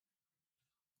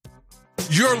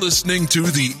You're listening to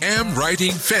the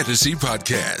AmWritingFantasy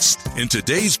podcast. In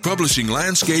today's publishing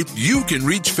landscape, you can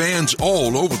reach fans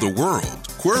all over the world.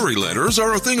 Query letters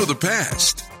are a thing of the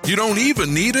past. You don't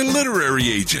even need a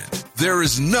literary agent. There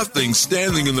is nothing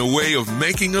standing in the way of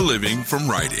making a living from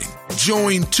writing.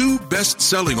 Join two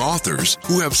best-selling authors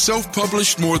who have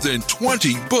self-published more than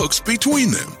 20 books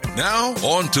between them. Now,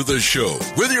 on to the show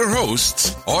with your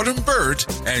hosts, Autumn Burt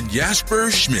and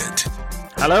Jasper Schmidt.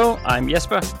 Hello, I'm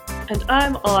Jesper. And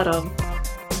I'm Autumn.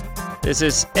 This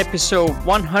is episode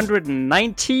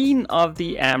 119 of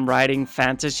the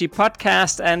AmWritingFantasy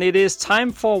podcast, and it is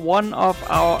time for one of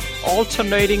our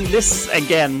alternating lists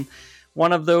again.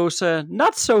 One of those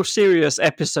not so serious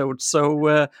episodes,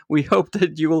 so we hope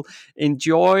that you will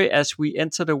enjoy as we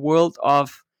enter the world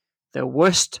of the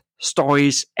worst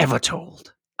stories ever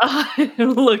told.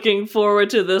 I'm looking forward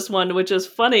to this one, which is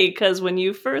funny because when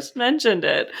you first mentioned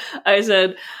it, I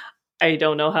said, I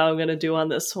don't know how I'm going to do on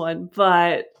this one,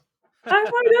 but I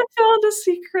might have found a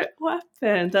secret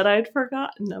weapon that I'd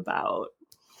forgotten about.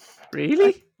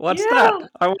 Really? What's that?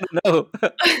 I want to know.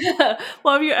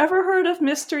 Well, have you ever heard of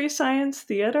Mystery Science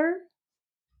Theater?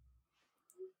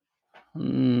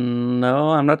 No,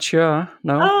 I'm not sure.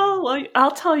 No. Oh, well, I'll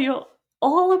tell you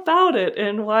all about it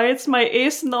and why it's my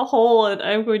ace in the hole, and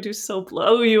I'm going to so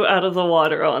blow you out of the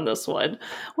water on this one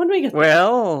when we get there.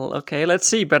 Well, okay, let's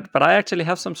see. But I actually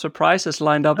have some surprises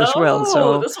lined up as well.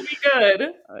 So this will be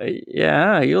good.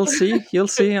 Yeah, you'll see. You'll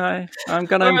see. I'm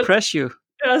gonna impress you.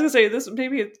 I was gonna say this.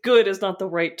 Maybe good is not the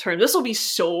right term. This will be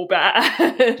so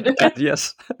bad.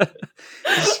 Yes.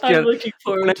 I'm looking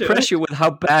forward to impress you with how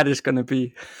bad it's gonna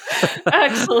be.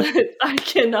 Excellent. I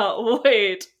cannot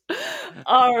wait.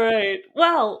 All right.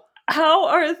 Well, how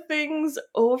are things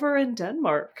over in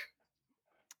Denmark?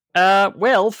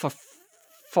 Well,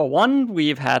 for one,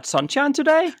 we've had sunshine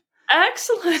today.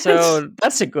 Excellent. So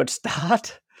that's a good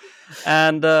start.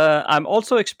 And I'm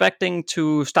also expecting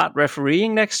to start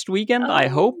refereeing next weekend, I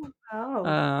hope.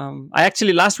 Wow. I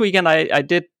actually, last weekend, I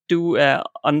did do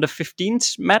under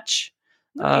 15s match.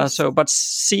 Nice. But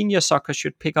senior soccer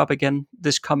should pick up again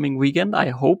this coming weekend, I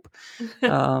hope.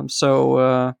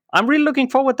 So I'm really looking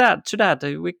forward to that.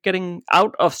 We're getting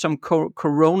out of some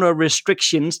corona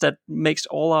restrictions that makes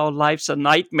all our lives a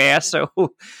nightmare. So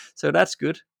that's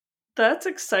good. That's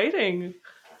exciting.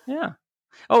 Yeah.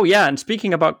 Oh, yeah. And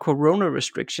speaking about corona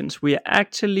restrictions, we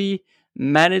actually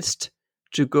managed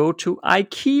to go to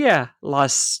IKEA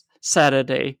last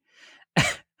Saturday.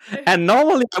 And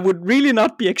normally I would really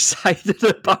not be excited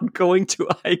about going to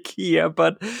IKEA,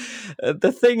 but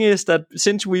the thing is that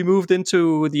since we moved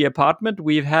into the apartment,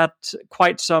 we've had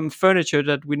quite some furniture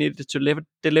that we needed to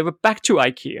deliver back to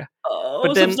IKEA.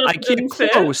 But then IKEA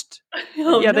closed.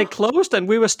 They closed, and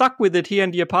we were stuck with it here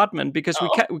in the apartment because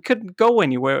we couldn't go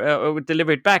anywhere or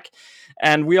deliver it back.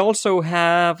 And we also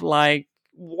have like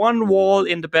one wall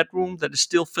in the bedroom that is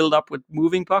still filled up with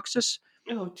moving boxes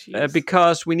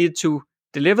because we need to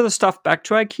deliver the stuff back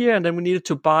to IKEA, and then we needed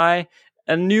to buy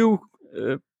a new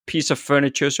piece of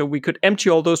furniture so we could empty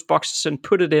all those boxes and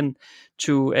put it in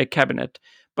to a cabinet.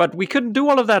 But we couldn't do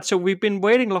all of that, so we've been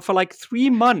waiting for like 3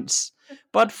 months.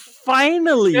 But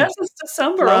finally... Yes, it's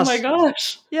December. Oh my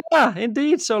gosh. Yeah,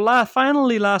 indeed. So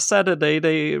finally last Saturday,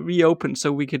 they reopened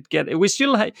so we could get it. We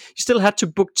still had to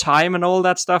book time and all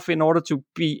that stuff in order to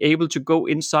be able to go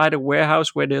inside a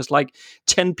warehouse where there's like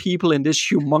 10 people in this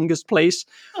humongous place.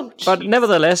 But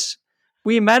nevertheless,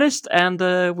 we managed,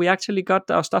 and we actually got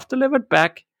our stuff delivered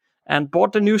back and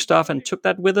bought the new stuff and took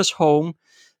that with us home.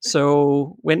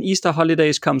 So when Easter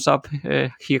holidays comes up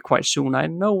here quite soon, I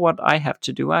know what I have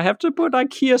to do. I have to put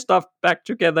IKEA stuff back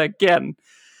together again,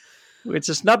 which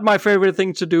is not my favorite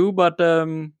thing to do, but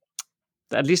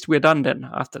at least we're done then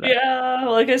after that. Yeah,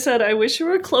 like I said, I wish you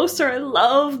were closer. I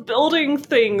love building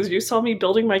things. You saw me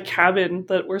building my cabin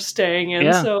that we're staying in.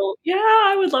 Yeah. So yeah,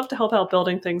 I would love to help out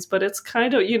building things, but it's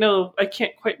kind of, I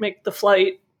can't quite make the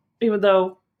flight, even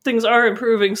though things are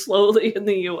improving slowly in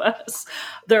the U.S.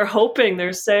 They're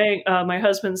saying, my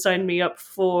husband signed me up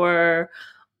for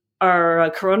our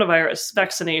coronavirus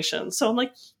vaccination. So I'm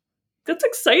like, that's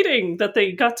exciting that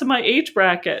they got to my age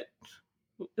bracket.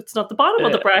 It's not the bottom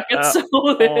of the bracket, so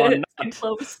it's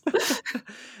close.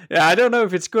 Yeah, I don't know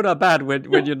if it's good or bad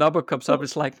when your number comes up.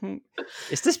 It's like,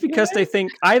 is this because they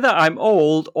think either I'm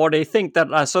old or they think that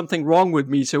there's something wrong with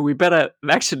me, so we better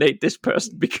vaccinate this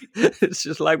person? Because it's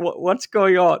just like, what's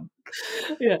going on?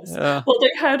 Yes. Well,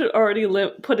 they had already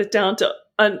put it down to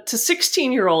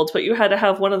 16-year-olds, but you had to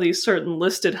have one of these certain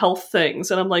listed health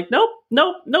things. And I'm like, nope.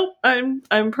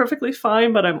 I'm perfectly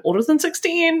fine, but I'm older than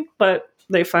 16. But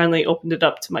they finally opened it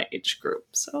up to my age group.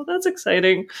 So that's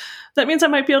exciting. That means I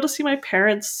might be able to see my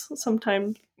parents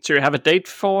sometime. So you have a date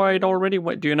for it already?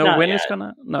 Do you know Not when yet. it's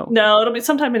gonna? No, it'll be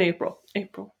sometime in April.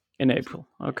 In April.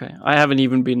 Okay. I haven't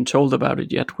even been told about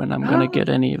it yet when I'm gonna get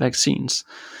any vaccines.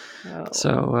 Oh.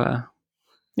 So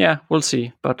yeah, we'll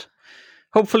see. But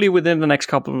hopefully within the next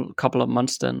couple of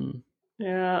months then.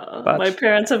 Yeah. But my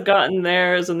parents have gotten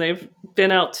theirs and they've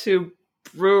been out to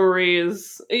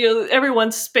breweries,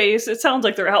 everyone's space. It sounds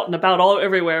like they're out and about all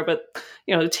everywhere, but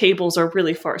the tables are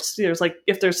really far. There's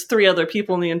if there's 3 other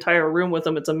people in the entire room with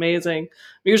them, it's amazing.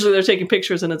 Usually they're taking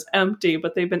pictures and it's empty,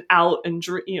 but they've been out and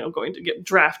going to get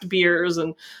draft beers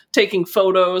and taking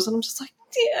photos, and I'm just like,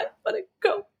 yeah, let it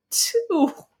go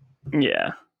too.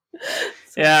 Yeah.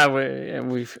 Yeah,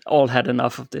 we've all had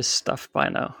enough of this stuff by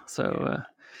now. So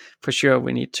for sure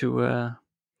we need to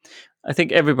I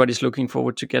think everybody's looking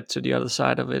forward to get to the other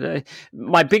side of it.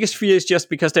 My biggest fear is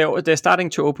just because they're starting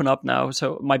to open up now.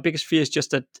 So my biggest fear is just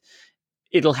that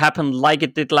it'll happen like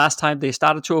it did last time. They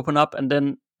started to open up, and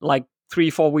then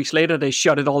 3-4 weeks later they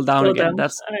shut it all down again.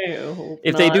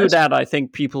 If they do that, I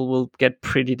think people will get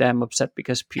pretty damn upset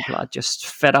because people are just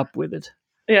fed up with it.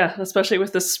 Yeah, especially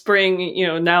with the spring,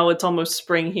 now it's almost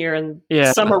spring here and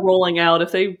summer rolling out.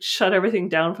 If they shut everything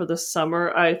down for the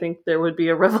summer, I think there would be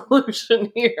a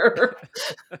revolution here.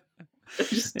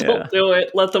 Just don't do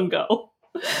it. Let them go.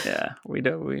 Yeah,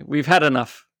 we've had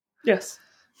enough. Yes.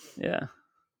 Yeah.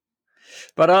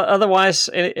 But otherwise,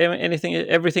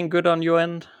 everything good on your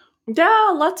end?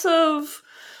 Yeah, lots of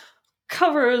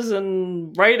covers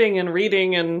and writing and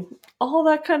reading and all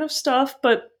that kind of stuff,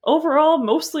 but overall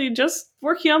mostly just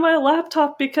working on my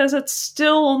laptop because it's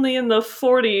still only in the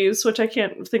 40s, which I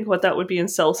can't think what that would be in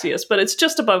Celsius, but it's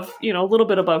just above, a little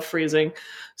bit above freezing.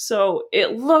 So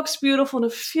it looks beautiful and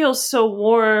it feels so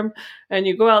warm, and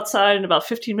you go outside and about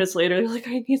 15 minutes later you're like,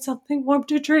 I need something warm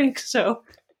to drink. So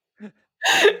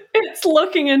it's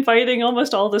looking inviting.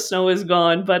 Almost all the snow is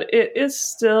gone, but it is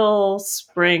still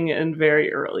spring and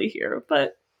very early here.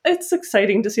 But it's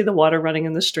exciting to see the water running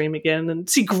in the stream again and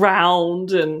see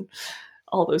ground and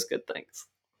all those good things.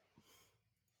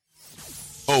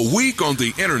 A week on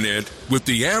the internet with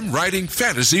the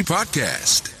AmWritingFantasy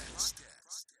podcast.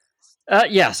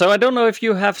 So I don't know if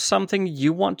you have something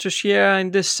you want to share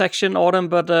in this section, Autumn,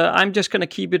 but I'm just going to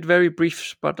keep it very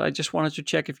brief, but I just wanted to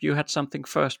check if you had something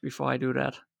first before I do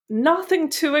that. Nothing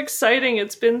too exciting.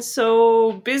 It's been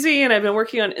so busy, and I've been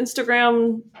working on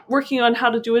Instagram, working on how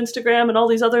to do Instagram and all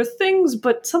these other things,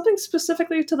 but something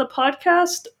specifically to the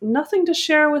podcast, nothing to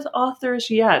share with authors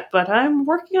yet, but I'm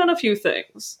working on a few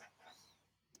things.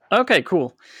 Okay,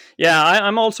 cool. Yeah,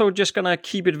 I'm also just going to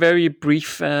keep it very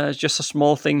brief. Just a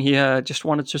small thing here. I just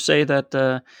wanted to say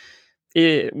that,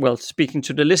 speaking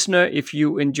to the listener, if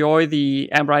you enjoy the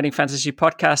AmWritingFantasy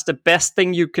podcast, the best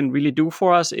thing you can really do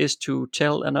for us is to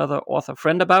tell another author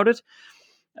friend about it.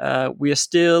 We are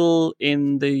still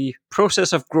in the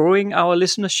process of growing our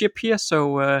listenership here,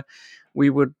 so we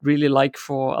would really like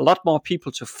for a lot more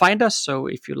people to find us. So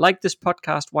if you like this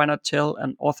podcast, why not tell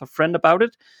an author friend about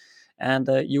it? And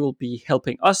you will be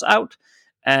helping us out,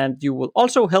 and you will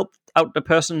also help out the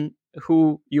person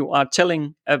who you are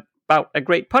telling about a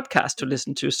great podcast to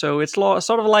listen to. So it's sort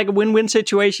of like a win-win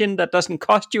situation that doesn't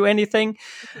cost you anything.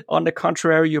 On the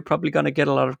contrary, you're probably going to get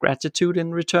a lot of gratitude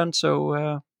in return.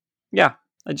 So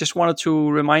I just wanted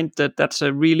to remind that that's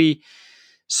a really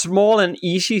small and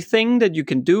easy thing that you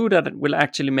can do that will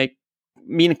actually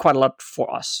mean quite a lot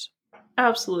for us.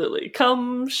 Absolutely.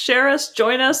 Come share us,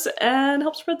 join us, and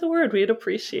help spread the word. We'd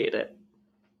appreciate it.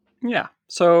 Yeah.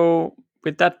 So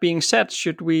with that being said,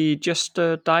 should we just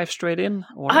dive straight in?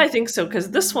 I think so,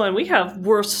 because this one, we have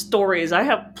worse stories. I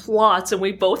have plots, and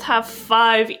we both have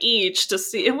 5 each to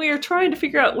see, and we are trying to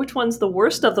figure out which one's the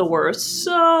worst of the worst.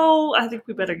 So I think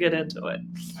we better get into it.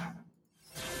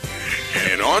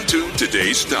 And on to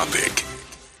today's topic.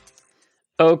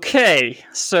 Okay.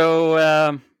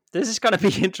 So this is going to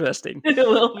be interesting. It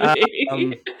will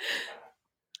be.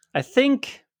 I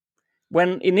think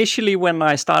when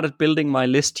I started building my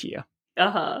list here,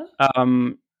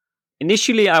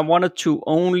 initially I wanted to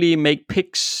only make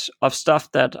picks of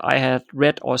stuff that I had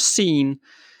read or seen.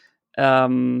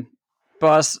 But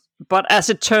as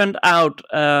it turned out,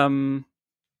 I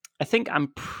think I'm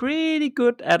pretty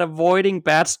good at avoiding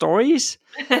bad stories.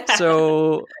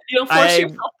 So you don't force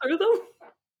yourself through them?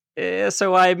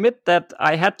 So I admit that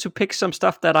I had to pick some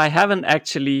stuff that I haven't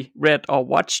actually read or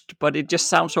watched, but it just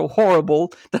sounds so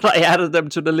horrible that I added them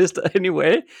to the list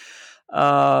anyway.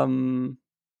 But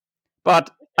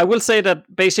I will say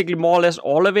that basically more or less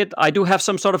all of it, I do have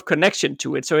some sort of connection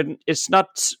to it. So it's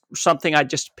not something I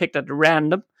just picked at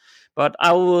random, But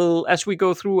I will, as we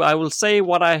go through, I will say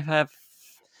what I have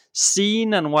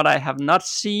seen and what I have not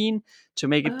seen to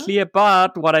make it clear.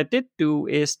 But what I did do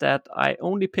is that I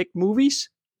only picked movies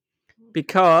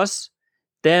because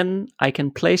then I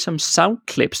can play some sound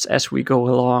clips as we go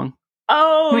along.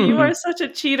 Oh, you are such a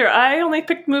cheater. I only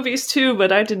picked movies too,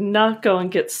 but I did not go and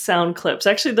get sound clips.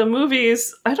 Actually, the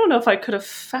movies, I don't know if I could have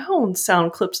found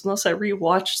sound clips unless I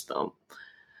rewatched them.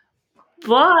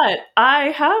 But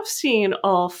I have seen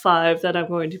all 5 that I'm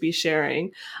going to be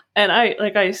sharing. And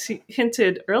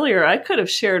hinted earlier, I could have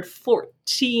shared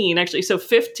 14, actually. So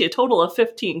 50, a total of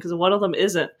 15, because one of them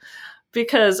isn't.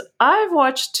 Because I've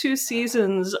watched 2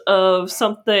 seasons of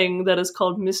something that is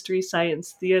called Mystery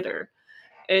Science Theater.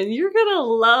 And you're going to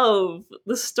love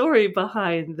the story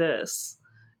behind this.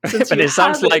 But it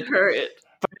sounds like... heard it.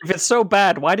 But if it's so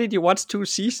bad, why did you watch 2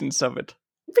 seasons of it?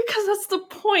 Because that's the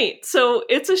point. So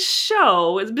it's a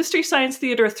show. It's Mystery Science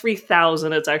Theater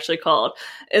 3000, it's actually called.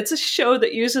 It's a show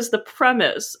that uses the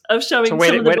premise of showing so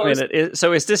wait a minute.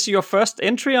 So is this your first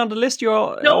entry on the list?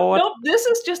 No, this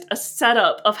is just a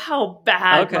setup of how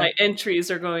bad my entries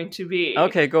are going to be.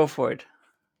 Okay, go for it.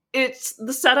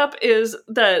 The setup is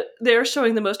that they're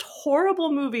showing the most horrible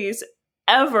movies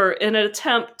ever in an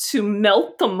attempt to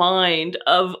melt the mind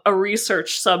of a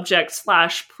research subject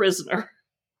 / prisoner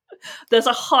that's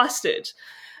a hostage.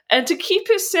 And to keep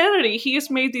his sanity, he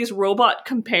has made these robot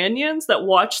companions that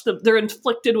watch them. They're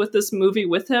inflicted with this movie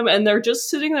with him, and they're just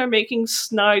sitting there making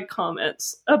snide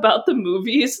comments about the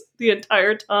movies the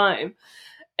entire time.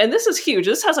 And this is huge.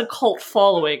 This has a cult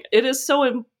following. It is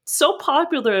so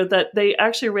popular that they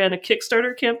actually ran a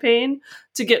Kickstarter campaign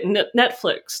to get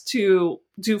Netflix to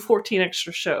do 14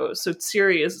 extra shows. So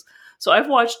series. So I've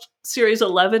watched series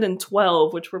 11 and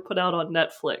 12, which were put out on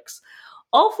Netflix.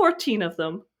 All 14 of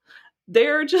them.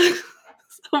 They're just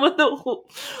some of the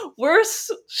worst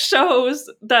shows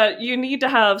that you need to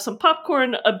have some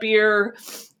popcorn, a beer,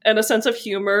 and a sense of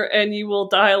humor, and you will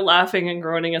die laughing and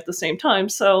groaning at the same time.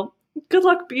 So good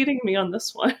luck beating me on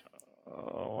this one.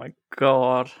 Oh my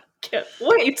god. Can't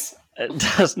wait. It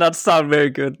does not sound very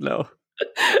good, no.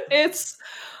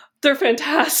 They're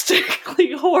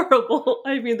fantastically horrible.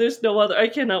 I mean, there's no other. I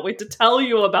cannot wait to tell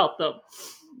you about them.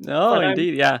 No,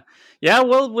 indeed, yeah. Yeah,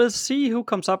 well, we'll see who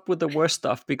comes up with the worst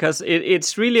stuff, because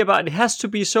it's really about, it has to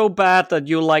be so bad that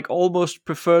you like almost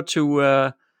prefer to,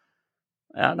 no,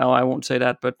 I won't say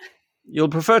that, but you'll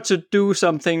prefer to do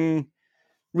something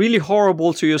really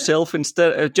horrible to yourself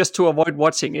instead, just to avoid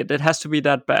watching it. It has to be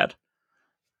that bad.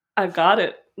 I got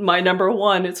it. My number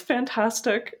 1. It's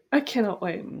fantastic. I cannot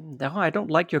wait. No, I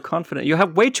don't like your confidence. You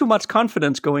have way too much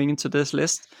confidence going into this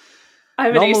list. I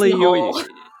have an ace in the hole.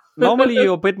 Normally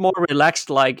you're a bit more relaxed,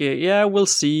 like, yeah, we'll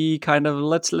see, kind of,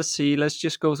 let's see, let's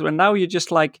just go through. And now you're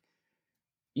just like,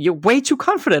 you're way too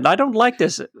confident. I don't like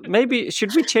this. Maybe,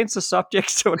 should we change the subject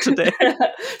for today?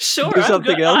 Sure, do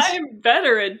something else? I'm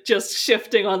better at just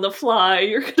shifting on the fly.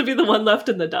 You're going to be the one left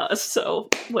in the dust. So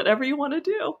whatever you want to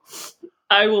do,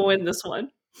 I will win this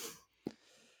one.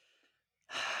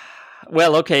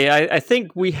 Well, okay, I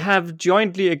think we have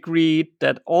jointly agreed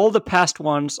that all the past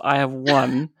ones I have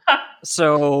won.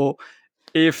 So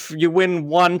if you win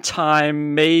one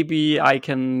time, maybe I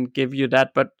can give you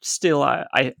that. But still, I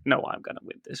know I'm going to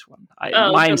win this one.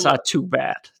 Mines are too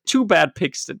bad. Too bad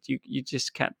picks that you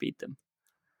just can't beat them.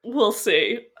 We'll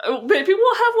see. Maybe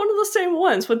we'll have one of the same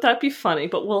ones. Wouldn't that be funny?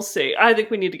 But we'll see. I think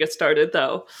we need to get started,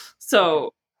 though.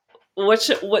 So what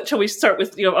shall we start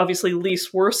with? Obviously,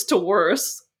 least worst to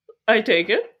worst. I take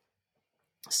it.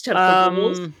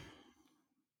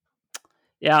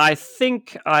 Yeah, I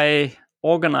think I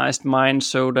organized mine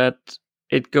so that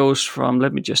it goes from,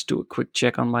 let me just do a quick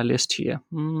check on my list here.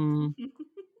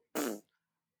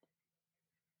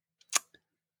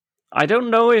 I don't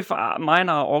know if mine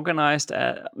are organized.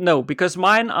 No, because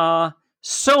mine are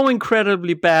so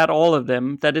incredibly bad, all of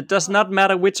them, that it does not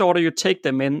matter which order you take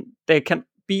them in. They can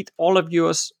beat all of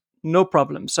yours, no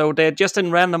problem. So they're just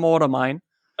in random order, mine.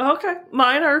 Okay,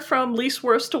 mine are from least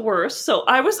worst to worst. So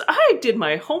I did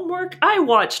my homework. I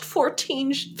watched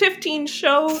 15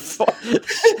 shows.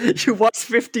 You watched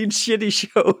 15 shitty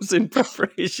shows in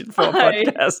preparation for a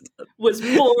podcast. Was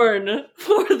born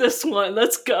for this one.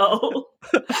 Let's go.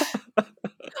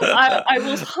 I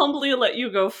will humbly let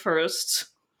you go first.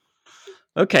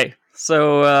 Okay,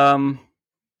 so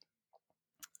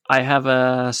I have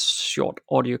a short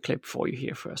audio clip for you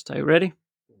here first. Are you ready?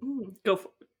 Go for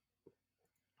it.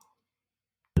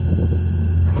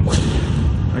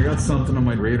 I got something on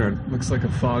my radar. It looks like a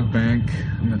fog bank,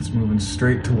 and it's moving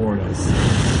straight toward us.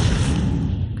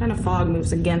 What kind of fog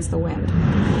moves against the wind?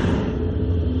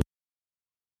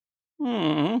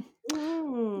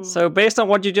 So based on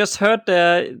what you just heard,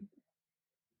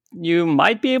 you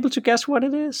might be able to guess what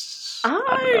it is. I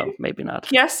don't know. Maybe not.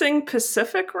 Guessing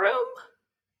Pacific Rim?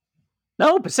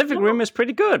 No, Pacific Rim is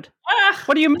pretty good.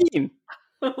 What do you mean?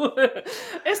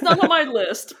 It's not on my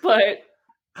list, but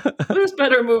there's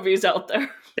better movies out there.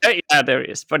 Yeah, there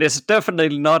is. But it's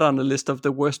definitely not on the list of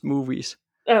the worst movies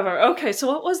ever. Okay, so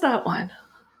what was that one?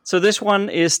 So this one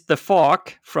is The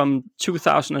Fog from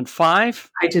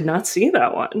 2005. I did not see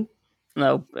that one.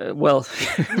 No, well,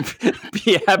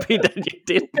 be happy that you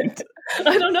didn't.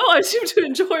 I don't know. I seem to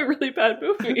enjoy really bad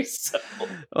movies. So.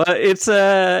 It's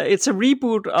a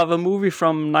reboot of a movie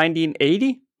from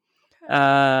 1980.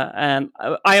 And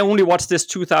I only watched this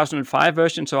 2005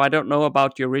 version, so I don't know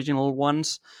about the original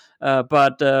ones.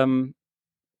 But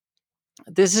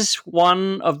this is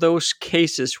one of those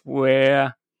cases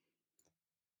where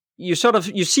you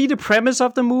see the premise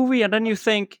of the movie, and then you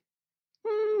think,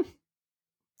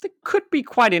 it could be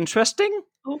quite interesting.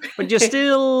 Okay. But you're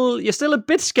still a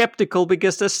bit skeptical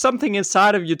because there's something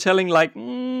inside of you telling, like,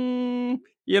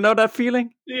 you know that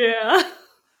feeling? Yeah.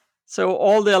 So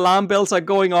all the alarm bells are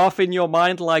going off in your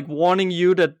mind, like warning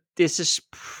you that this is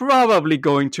probably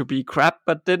going to be crap.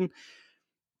 But then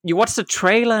you watch the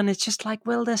trailer and it's just like,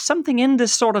 well, there's something in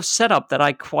this sort of setup that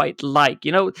I quite like.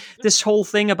 You know, this whole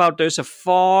thing about there's a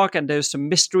fog and there's a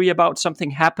mystery about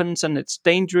something happens and it's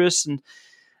dangerous. And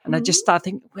I just start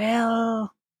thinking,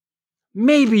 well,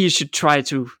 maybe you should try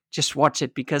to just watch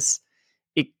it because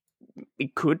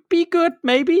it could be good,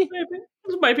 maybe.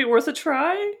 It might be worth a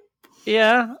try.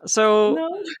 Yeah,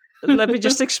 so let me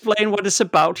just explain what it's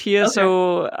about here. Okay.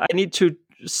 So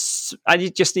I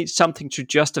just need something to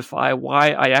justify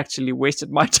why I actually wasted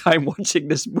my time watching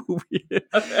this movie.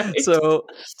 Okay. So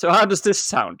how does this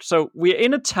sound? So we're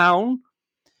in a town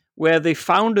where the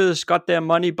founders got their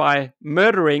money by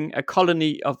murdering a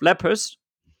colony of lepers.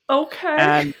 Okay.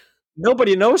 And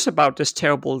nobody knows about this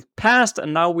terrible past.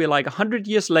 And now we're like 100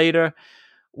 years later,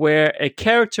 where a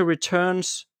character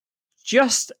returns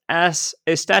just as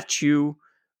a statue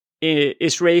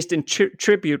is raised in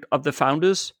tribute of the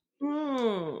founders.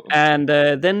 And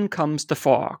then comes the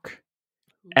fog.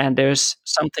 And there's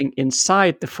something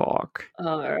inside the fog.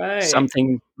 All right.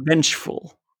 Something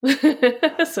vengeful.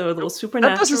 So a little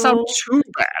supernatural. That doesn't sound too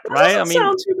bad, right? Doesn't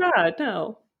sound too bad,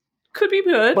 no. Could be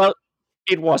good. Well,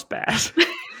 it was bad.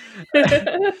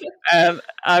 And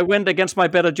I went against my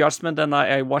better judgment and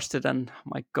I watched it and, oh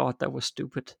my God, that was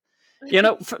stupid. You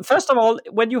know, first of all,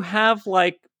 when you have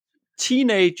like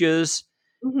teenagers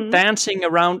dancing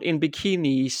around in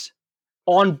bikinis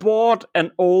on board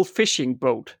an old fishing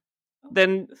boat,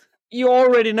 then you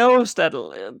already know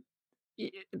that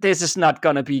this is not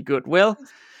going to be good. Well,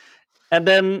 and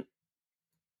then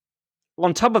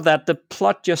on top of that, the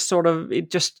plot just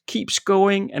just keeps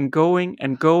going and going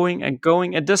and going and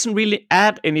going. It doesn't really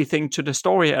add anything to the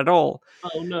story at all.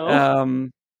 Oh, no.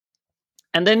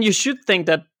 And then you should think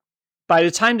that by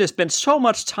the time they spend so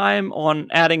much time on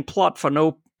adding plot for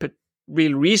no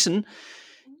real reason,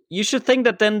 you should think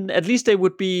that then at least they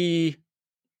would be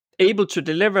able to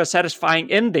deliver a satisfying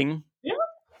ending. Yeah.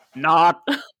 Not.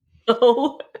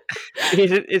 No.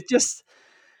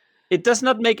 It does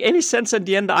not make any sense in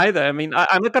the end either. I mean,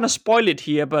 I'm not going to spoil it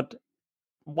here, but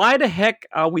why the heck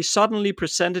are we suddenly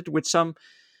presented with some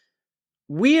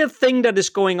weird thing that is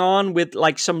going on with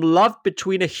like some love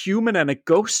between a human and a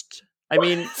ghost? I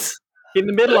mean, in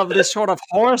the middle of this sort of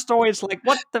horror story, it's like,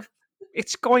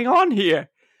 it's going on here?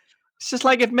 It's just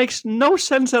like, it makes no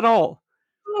sense at all.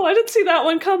 Oh, I didn't see that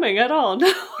one coming at all.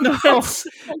 No. That's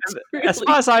really... As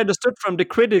far as I understood from the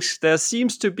critics, there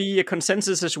seems to be a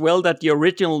consensus as well that the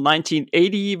original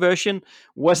 1980 version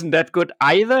wasn't that good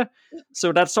either.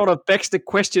 So that sort of begs the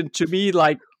question to me,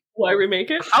 like, why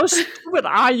remake it? How stupid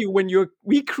are you when you're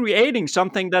recreating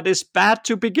something that is bad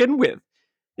to begin with?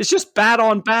 It's just bad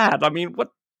on bad. I mean,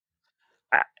 what?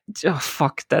 Oh,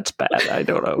 fuck, that's bad. I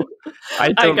don't know.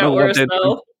 I got worse,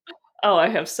 though. Oh, I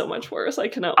have so much worse. I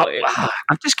cannot wait.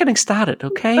 I'm just getting started,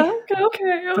 okay?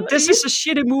 Okay. But this is a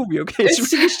shitty movie, okay?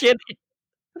 It's really shitty.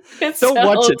 Don't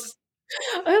watch it.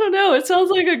 I don't know. It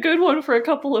sounds like a good one for a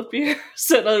couple of beers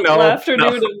and an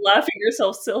afternoon and laughing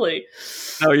yourself silly.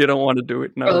 No, you don't want to do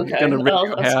it. No, okay. You're going to rip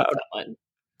your hair out. That one.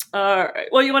 All right.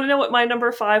 Well, you want to know what my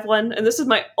number 5 one? And this is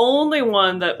my only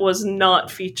one that was not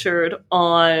featured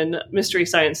on Mystery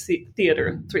Science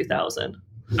Theater 3000.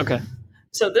 Okay.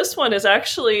 So this one is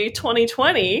actually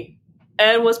 2020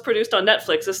 and was produced on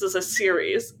Netflix. This is a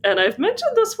series. And I've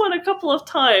mentioned this one a couple of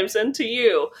times, and to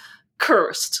you,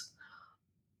 Cursed.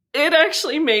 It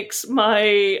actually makes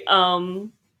my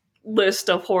list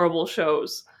of horrible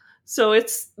shows. So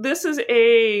this is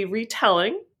a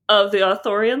retelling of the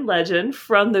Arthurian legend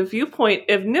from the viewpoint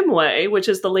of Nimue, which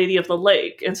is the Lady of the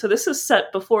Lake. And so this is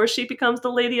set before she becomes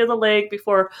the Lady of the Lake,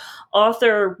 before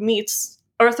Arthur meets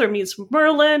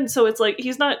Merlin. So it's like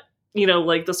he's not,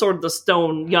 like the Sword of the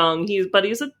Stone young, but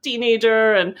he's a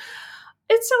teenager, and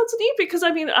it sounds neat because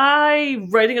I'm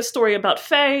writing a story about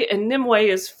Fae, and Nimue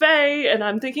is Fae, and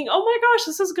I'm thinking, oh my gosh,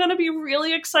 this is going to be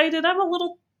really excited. I'm a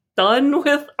little done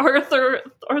with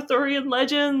Arthurian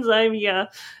legends.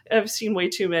 I've seen way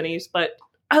too many, but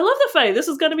I love the Fae. This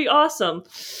is going to be awesome.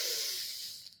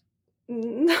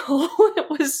 No, it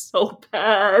was so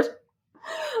bad.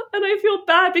 And I feel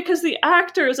bad because the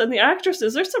actors and the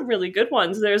actresses, there's some really good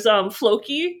ones. There's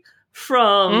Floki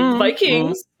from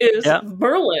Vikings is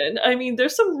Merlin.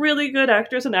 There's some really good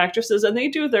actors and actresses, and they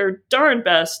do their darn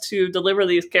best to deliver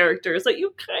these characters that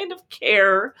you kind of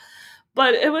care.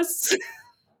 But it was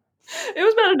it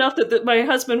was bad enough that my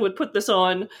husband would put this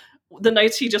on the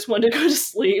nights he just wanted to go to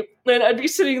sleep, and I'd be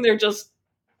sitting there just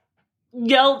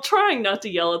trying not to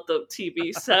yell at the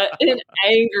TV set in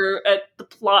anger at the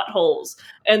plot holes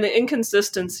and the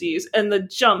inconsistencies and the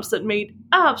jumps that made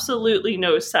absolutely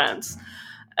no sense,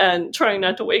 and trying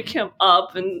not to wake him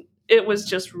up. And it was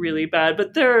just really bad.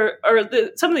 But there are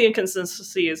some of the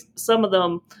inconsistencies, some of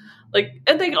them,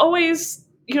 and they always,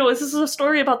 this is a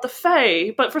story about the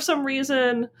Fae, but for some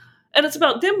reason, and it's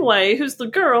about Nimue, who's the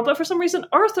girl, but for some reason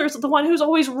Arthur's the one who's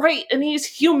always right, and he's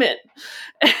human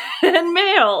and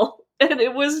male. And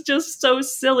it was just so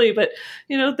silly. But,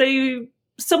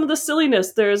 some of the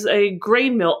silliness, there's a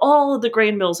grain mill. All of the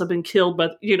grain mills have been killed,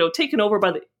 but, taken over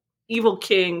by the evil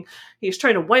king. He's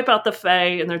trying to wipe out the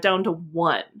Fae, and they're down to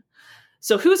one.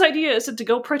 So whose idea is it to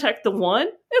go protect the one?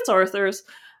 It's Arthur's.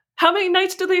 How many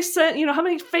knights do they send? How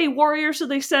many Fae warriors do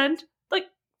they send?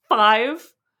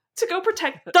 5 to go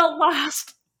protect the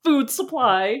last food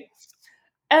supply.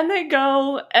 And they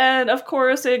go, and of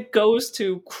course it goes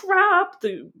to crap.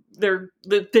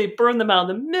 They burn them out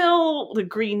of the mill. The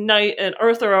Green Knight and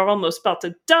Arthur are almost about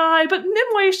to die, but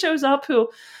Nimue shows up, who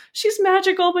she's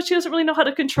magical, but she doesn't really know how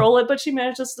to control it, but she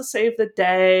manages to save the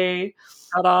day.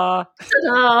 Ta-da!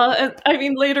 Ta-da!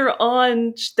 And later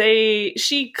on,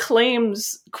 she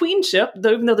claims queenship,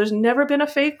 even though there's never been a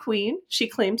Fae queen. She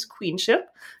claims queenship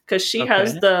because she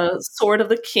has the sword of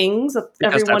the kings that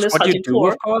everyone is hunting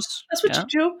for. Of course. That's what you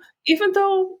do. Even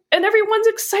though, and everyone's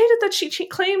excited that she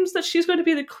claims that she's going to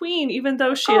be the queen, even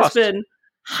though she has been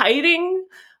hiding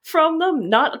from them,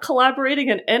 not collaborating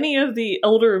in any of the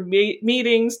elder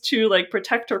meetings to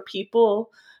protect her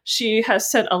people. She has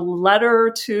sent a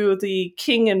letter to the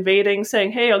king invading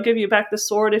saying, hey, I'll give you back the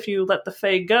sword if you let the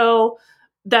Fae go.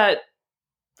 That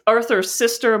Arthur's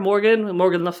sister, Morgan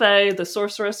Le Fay, the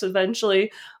sorceress,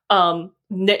 eventually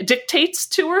dictates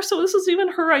to her. So this is even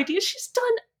her idea. She's done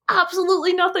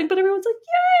absolutely nothing, but everyone's like,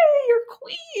 yay, you're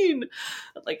queen.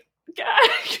 I'm like, God,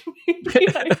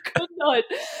 I could not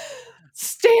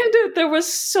stand it. There was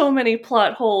so many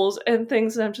plot holes and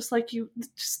things, and I'm just like,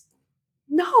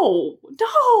 no.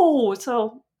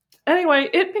 So anyway,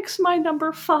 it makes my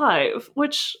number 5,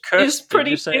 which is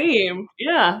pretty tame.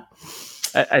 Yeah.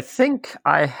 I think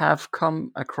I have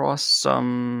come across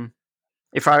some.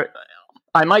 If I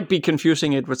might be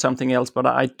confusing it with something else, but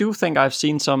I do think I've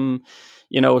seen some,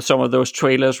 some of those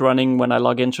trailers running when I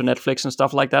log into Netflix and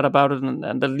stuff like that about it,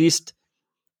 and at least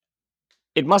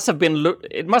it must have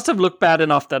looked bad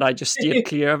enough that I just steered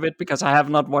clear of it because I have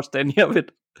not watched any of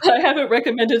it. I haven't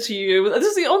recommended to you. This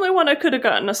is the only one I could have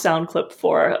gotten a sound clip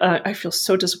for. I feel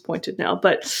so disappointed now,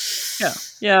 but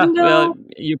yeah. No. Well,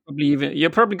 you're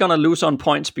probably gonna lose on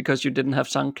points because you didn't have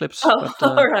sound clips. Oh,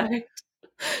 but, all right,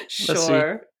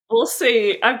 sure. We'll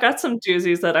see. I've got some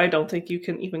doozies that I don't think you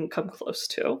can even come close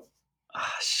to.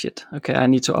 Ah, shit. Okay, I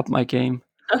need to up my game.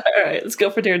 All right, let's go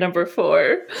for your number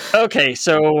 4. Okay,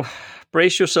 so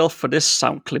brace yourself for this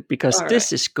sound clip because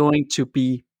this is going to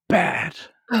be bad.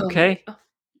 Okay,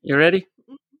 you ready?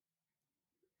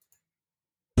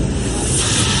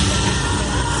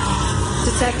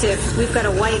 Detective, we've got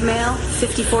a white male,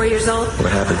 54 years old.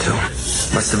 What happened to him?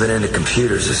 Must have been into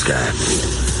computers, this guy.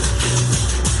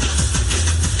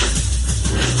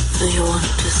 Do you want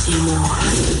to see more?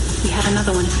 We have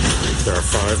another one. There are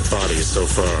 5 bodies so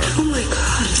far. Oh my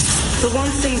god. The one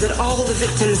thing that all the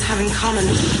victims have in common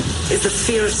is the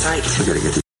fear site. We gotta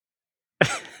get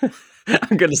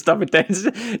I'm gonna stop it there.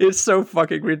 It's so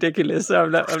fucking ridiculous.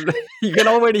 You can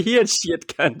already hear shit,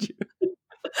 can't you?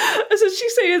 So she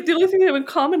say the only thing they have in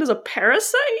common is a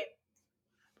parasite?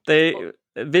 They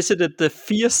visited the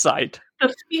fear site.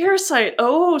 The fear site.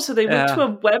 Oh, so they went to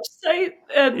a website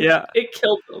and it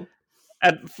killed them.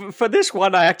 And for this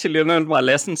one, I actually learned my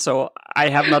lesson, so I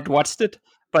have not watched it.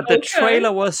 but the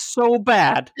trailer was so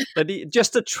bad that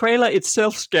just the trailer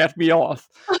itself scared me off.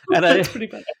 And That's pretty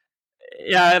bad.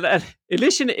 Yeah, and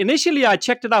initially I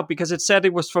checked it out because it said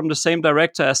it was from the same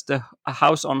director as the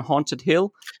House on Haunted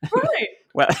Hill. Right.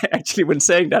 Well, actually, when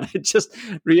saying that, I just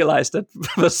realized that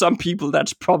for some people,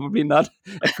 that's probably not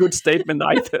a good statement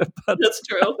either. But that's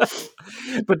true.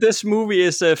 But this movie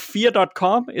is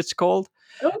Fear.com, it's called.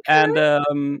 Okay.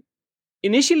 And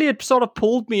initially, it sort of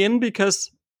pulled me in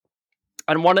because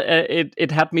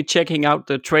it had me checking out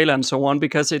the trailer and so on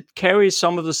because it carries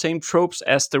some of the same tropes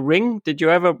as The Ring. Did you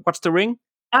ever watch The Ring?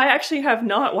 I actually have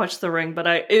not watched The Ring, but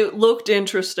it looked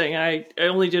interesting. I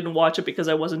only didn't watch it because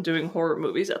I wasn't doing horror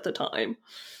movies at the time.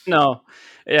 No.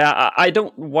 Yeah, I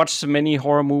don't watch many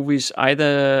horror movies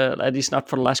either, at least not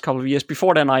for the last couple of years.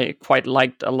 Before then, I quite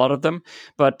liked a lot of them.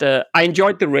 But I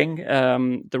enjoyed The Ring.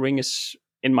 The Ring is,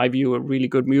 in my view, a really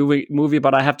good movie.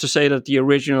 But I have to say that the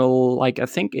original, like, I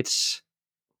think it's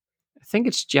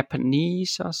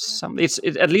Japanese or something. It's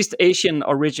at least Asian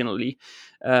originally,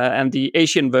 and the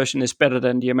Asian version is better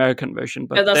than the American version.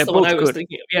 But that's they're the both one I was good.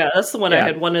 thinking of. Yeah, that's the one I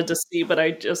had wanted to see, but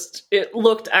it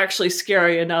looked actually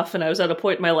scary enough, and I was at a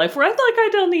point in my life where I thought, I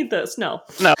don't need this. No.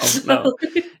 Yeah,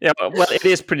 well, it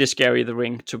is pretty scary, The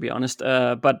Ring, to be honest.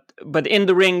 But in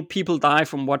The Ring, people die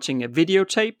from watching a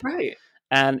videotape, right?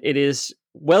 And it is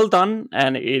well done,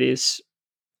 and it is.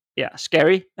 Yeah,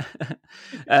 scary.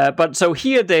 But so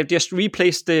here they've just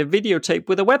replaced the videotape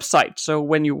with a website. So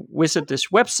when you visit this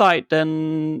website,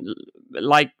 then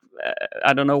I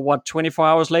don't know what, 24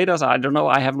 hours later, so I don't know,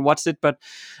 I haven't watched it, but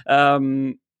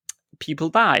people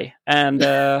die. And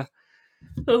okay.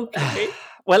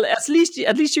 Well, at least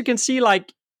you can see,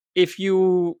 like, if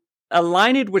you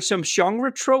align it with some genre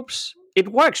tropes,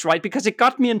 it works, right? Because it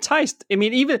got me enticed. I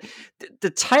mean, even the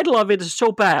title of it is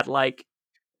so bad, like,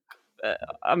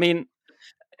 I mean,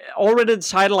 already the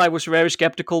title, I was very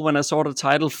skeptical when I saw the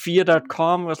title.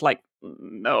 Fear.com was like,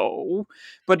 no.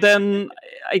 But then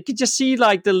I could just see,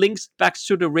 like, the links back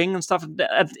to The Ring and stuff.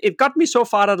 It got me so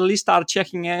far that I at least started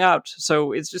checking it out.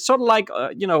 So it's just sort of like,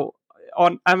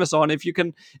 on Amazon, if you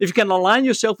can align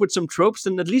yourself with some tropes,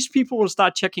 then at least people will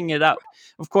start checking it out.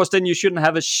 Of course, then you shouldn't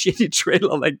have a shitty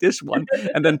trailer like this one,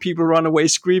 and then people run away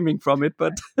screaming from it.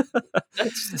 But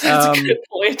that's a good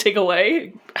point. Take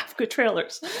away, have good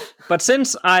trailers. But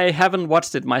since I haven't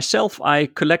watched it myself, I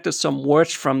collected some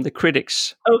words from the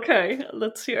critics. Okay,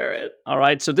 let's hear it. All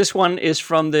right, so this one is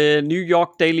from the New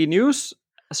York Daily News.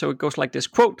 So it goes like this,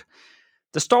 quote,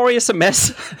 "The story is a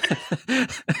mess."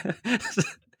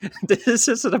 This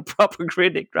isn't a proper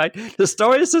critic, right? The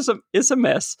story is a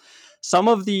mess. Some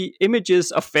of the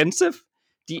images offensive,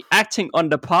 the acting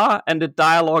under par, and the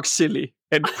dialogue silly.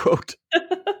 End quote.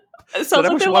 So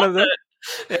that was one of them.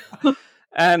 Yeah.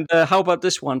 And how about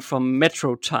this one from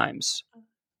Metro Times?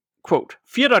 Quote,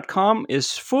 "Fear.com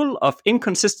is full of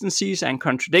inconsistencies and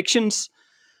contradictions,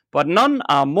 but none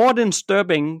are more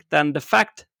disturbing than the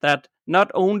fact that none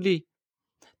are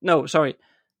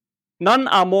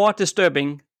more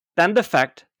disturbing than the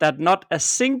fact that not a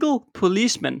single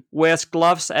policeman wears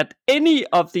gloves at any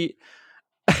of the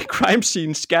crime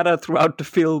scenes scattered throughout the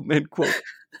film." End quote.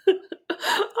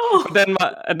 Oh.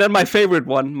 And then my favorite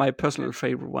one, my personal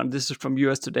favorite one, this is from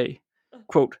US Today.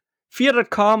 Quote,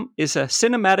 "Fear.com is a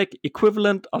cinematic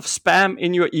equivalent of spam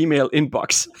in your email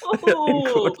inbox."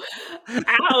 Oh,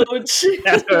 ouch.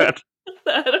 That hurt.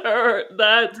 That hurt.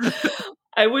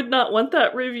 I would not want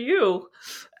that review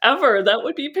ever. That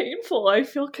would be painful. I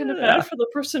feel kind of bad for the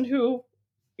person who,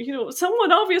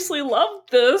 someone obviously loved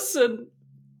this. And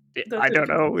I don't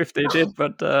know if they did,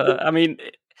 but I mean,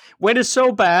 when it's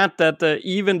so bad that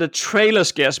even the trailer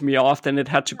scares me off, then it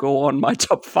had to go on my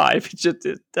top 5.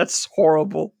 That's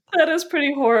horrible. That is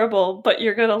pretty horrible, but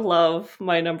you're going to love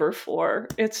my number 4.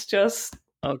 It's just...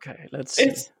 Okay, let's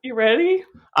see. You ready?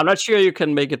 I'm not sure you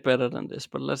can make it better than this,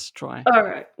 but let's try. All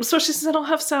right. Especially since I don't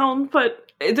have sound,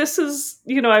 but this is,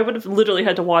 I would have literally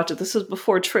had to watch it. This is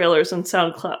before trailers and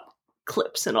sound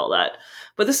clips and all that.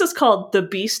 But this is called The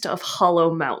Beast of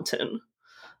Hollow Mountain.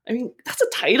 I mean, that's a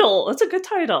title. That's a good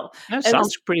title. That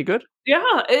sounds pretty good.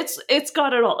 Yeah, it's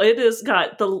got it all. It has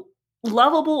got the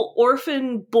lovable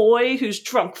orphan boy whose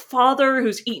drunk father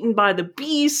who's eaten by the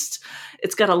beast.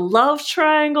 It's got a love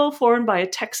triangle formed by a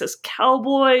Texas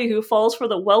cowboy who falls for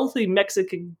the wealthy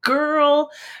Mexican girl,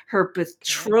 her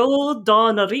betrothed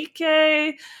Don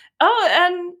Enrique,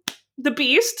 and the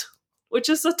beast, which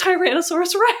is a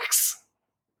Tyrannosaurus Rex.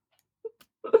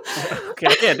 Okay,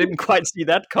 I didn't quite see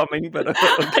that coming, but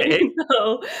okay.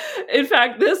 No, in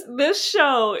fact, this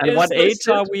show and is... what age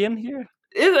are we in here?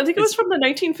 I think it was from the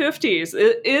 1950s.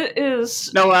 It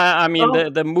is... No, I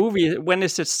mean the movie. When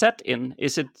is it set in?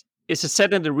 Is Is it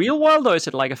set in the real world, or is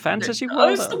it like a fantasy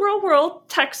world? It's the real world,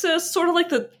 Texas, sort of like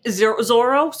the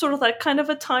Zorro, sort of that kind of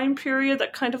a time period,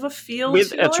 that kind of a feel.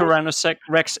 With a Tyrannosaurus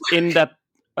Rex in that.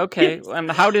 Okay, and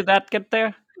how did that get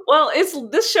there? Well,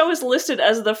 this show is listed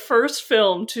as the first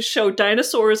film to show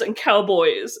dinosaurs and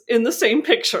cowboys in the same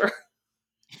picture.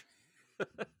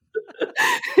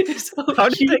 So how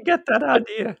did they get that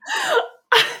idea?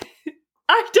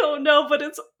 I don't know, but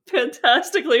it's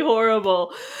fantastically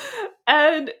horrible.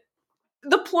 And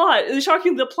the plot is like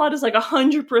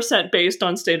 100% based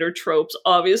on standard tropes,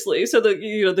 obviously. So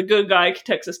the good guy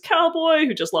Texas cowboy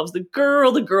who just loves the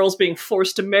girl's being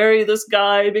forced to marry this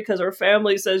guy because her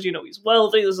family says, he's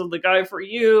wealthy, this is the guy for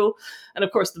you. And of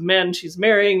course the man she's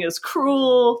marrying is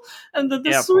cruel. And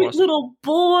the sweet little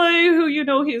boy who,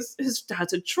 his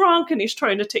dad's a drunk and he's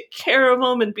trying to take care of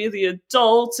him and be the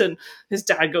adult, and his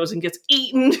dad goes and gets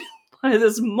eaten by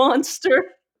this monster.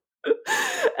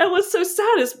 And what's so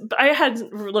sad is I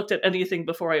hadn't looked at anything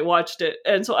before I watched it,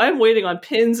 and so I'm waiting on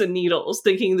pins and needles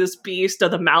thinking this beast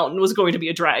of the mountain was going to be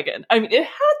a dragon. I mean, it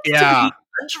had to be a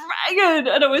dragon,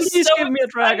 and I was Please so give me a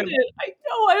dragon. excited. I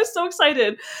know, I was so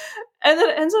excited. And then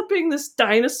it ends up being this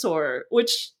dinosaur,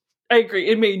 which I agree,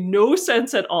 it made no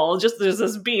sense at all. Just there's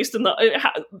this beast, and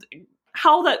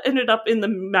how that ended up in the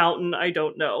mountain, I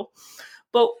don't know.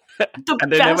 But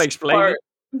and they never explained it.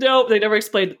 No, they never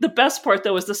explained. The best part,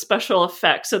 though, is the special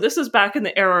effects. So this is back in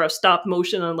the era of stop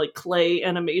motion and like clay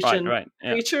animation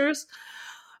creatures.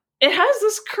 It has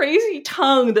this crazy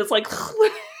tongue that's like,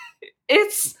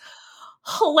 it's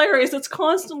hilarious. It's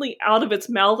constantly out of its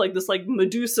mouth like this like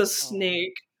Medusa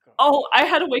snake. Oh, I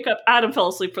had to wake up. Adam fell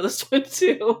asleep for this one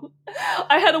too.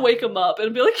 I had to wake him up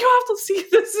and be like, you have to see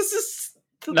this. This is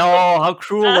no, how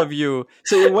cruel of you.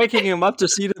 So you're waking him up to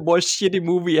see the most shitty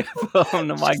movie ever. Oh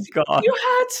my god. You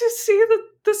had to see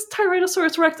this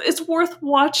Tyrannosaurus Rex. It's worth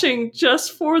watching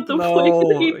just for the way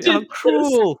that he did how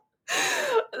cruel.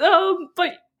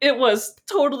 But it was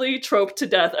totally troped to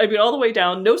death. I mean, all the way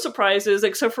down, no surprises,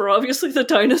 except for obviously the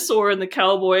dinosaur and the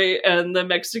cowboy and the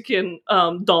Mexican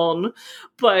Don.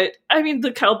 But I mean,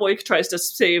 the cowboy tries to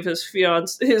save his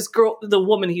girl, the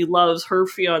woman he loves, her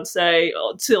fiance,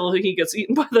 until he gets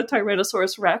eaten by the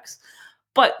Tyrannosaurus Rex.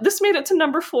 But this made it to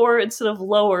number 4 instead of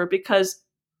lower because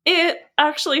it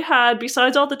actually had,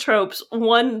 besides all the tropes,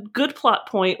 one good plot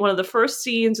point. One of the first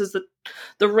scenes is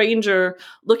the ranger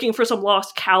looking for some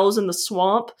lost cows in the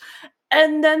swamp.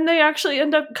 And then they actually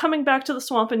end up coming back to the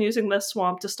swamp and using the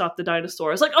swamp to stop the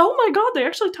dinosaurs. Like, oh my god, they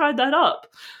actually tied that up.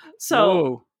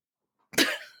 So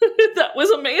that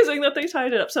was amazing that they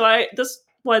tied it up. So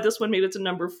why this one made it to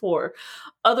number 4.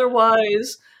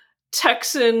 Otherwise,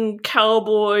 Texan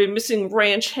cowboy, missing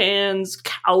ranch hands,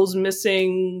 cows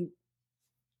missing,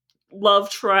 love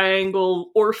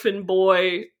triangle, orphan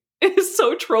boy is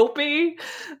so tropey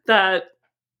that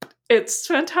it's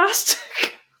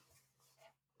fantastic.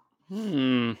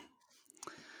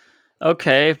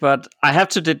 Okay, but I have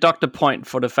to deduct a point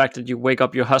for the fact that you wake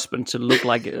up your husband to look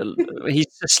like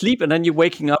he's asleep, and then you're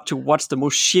waking up to watch the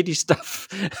most shitty stuff.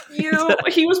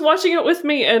 He was watching it with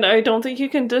me, and I don't think you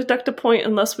can deduct a point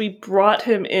unless we brought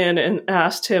him in and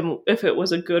asked him if it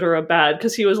was a good or a bad,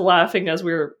 because he was laughing as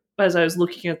I was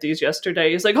looking at these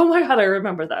yesterday. He's like, "Oh my god, I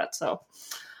remember that." So,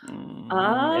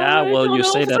 you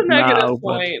say that now,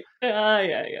 point.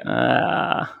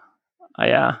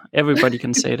 Yeah, everybody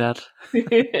can say that.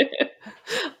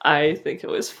 I think it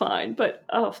was fine, but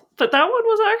that one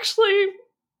was actually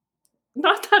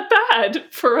not that bad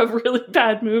for a really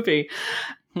bad movie.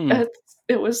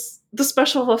 It was, the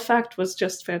special effect was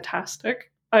just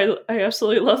fantastic. I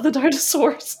absolutely love the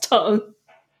dinosaur's tongue.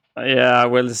 Yeah,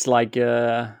 well, it's like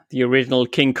the original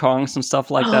King Kongs and stuff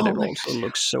like that. It also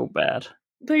looks so bad.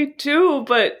 They do,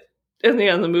 but in the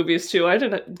end, the movies too. I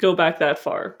didn't go back that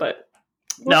far, but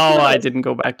no, I didn't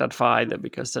go back that far either,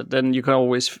 because then you can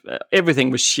always everything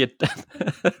was shit.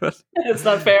 It's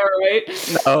not fair, right?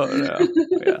 No,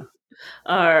 yeah.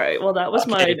 All right. Well, that was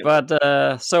my.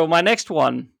 But so my next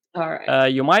one. All right.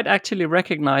 You might actually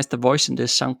recognize the voice in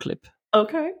this sound clip.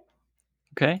 Okay.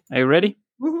 Okay. Are you ready?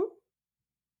 Mm-hmm.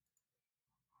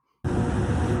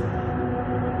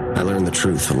 I learned the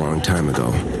truth a long time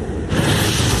ago.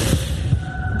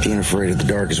 Being afraid of the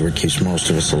dark is what keeps most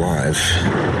of us alive.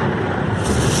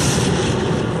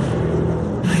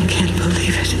 I can't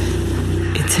believe it.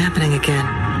 It's happening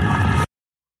again.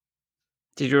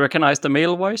 Did you recognize the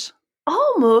male voice?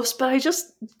 Almost, but I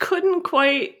just couldn't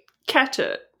quite catch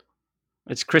it.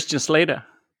 It's Christian Slater.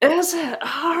 Is it?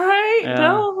 All right. Yeah.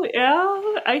 No,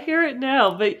 yeah, I hear it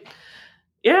now, but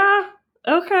yeah,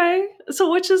 okay.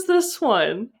 So which is this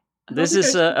one? This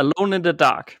is Alone in the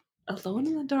Dark. Alone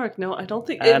in the Dark. No, I don't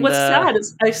think. And What's sad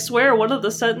is I swear one of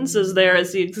the sentences there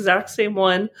is the exact same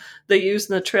one they used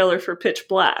in the trailer for Pitch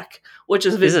Black, which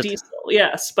is Is Vin it? Diesel.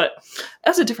 Yes, but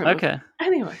that's a different movie. Okay.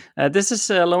 Anyway. This is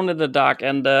Alone in the Dark,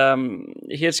 and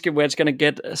here's where it's going to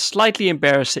get slightly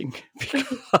embarrassing.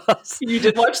 Because You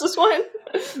did watch this one?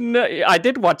 no, I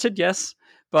did watch it, yes,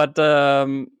 but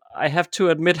I have to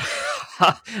admit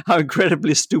how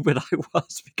incredibly stupid I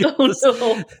was, because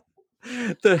Oh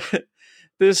no.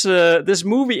 this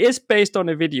movie is based on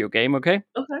a video game. Okay,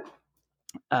 Okay.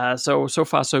 so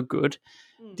far so good.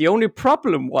 The only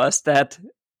problem was that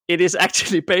it is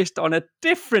actually based on a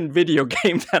different video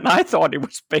game than I thought it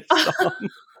was based on.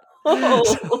 Oh.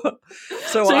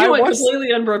 So So I you went was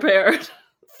completely unprepared.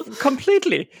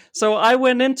 completely. So I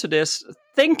went into this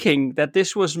thinking that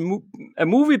this was a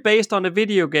movie based on a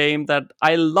video game that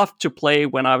I loved to play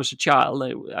when I was a child.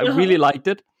 I really liked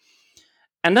it.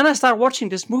 And then I started watching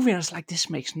this movie, and I was like, "This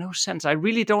makes no sense. I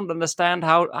really don't understand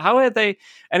how are they."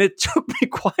 And it took me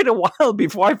quite a while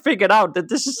before I figured out that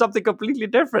this is something completely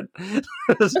different.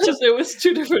 It's just It was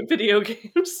two different video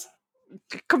games.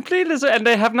 completely, and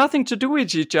they have nothing to do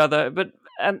with each other. But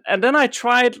and then I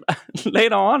tried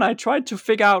later on. I tried to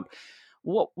figure out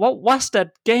what was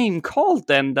that game called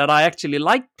then that I actually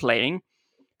liked playing,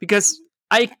 because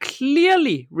I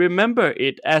clearly remember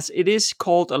it as it is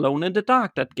called Alone in the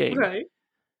Dark. That game. Right.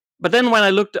 But then when I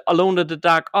looked Alone in the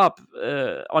Dark up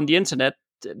on the internet,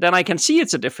 then I can see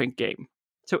it's a different game.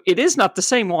 So it is not the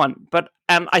same one. But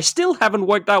I still haven't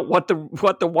worked out what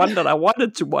the one that I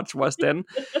wanted to watch was then.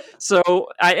 So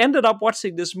I ended up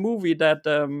watching this movie that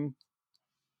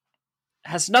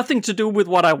has nothing to do with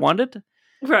what I wanted.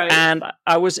 Right. And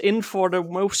I was in for the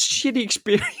most shitty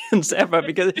experience ever,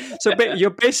 because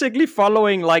you're basically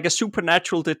following like a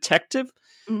supernatural detective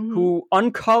who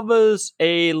uncovers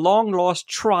a long-lost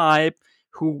tribe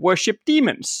who worship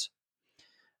demons.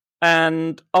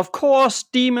 And of course,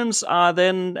 demons are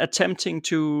then attempting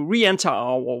to re-enter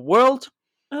our world.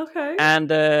 Okay.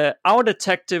 And our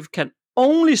detective can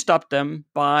only stop them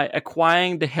by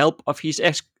acquiring the help of his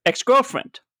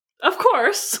ex-girlfriend. Of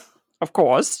course. Of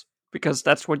course, because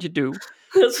that's what you do.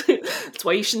 That's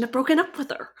why you shouldn't have broken up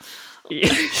with her.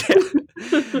 Yeah.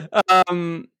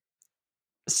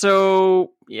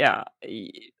 So yeah,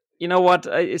 you know what?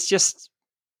 It's just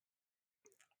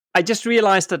I just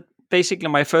realized that basically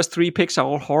my first 3 picks are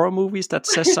all horror movies. That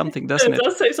says something, doesn't it? It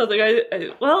does say something.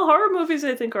 Well, horror movies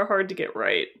I think are hard to get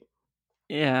right.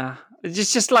 Yeah,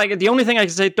 it's just like the only thing I can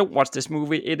say: don't watch this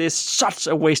movie. It is such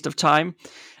a waste of time.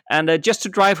 And just to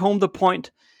drive home the point,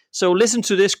 so listen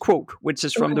to this quote, which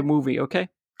is from the movie. Okay.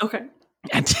 Okay.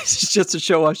 And this is just to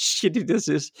show how shitty this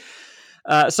is.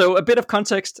 So a bit of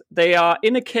context. They are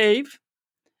in a cave,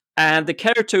 and the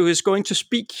character who is going to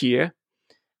speak here,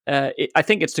 I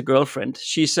think it's the girlfriend.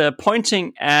 She's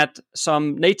pointing at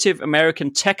some Native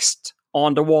American text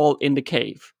on the wall in the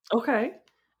cave. Okay.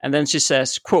 And then she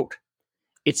says, quote,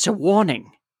 "It's a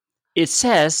warning. It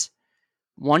says,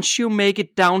 once you make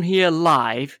it down here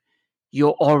alive,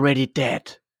 you're already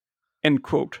dead." End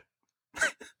quote.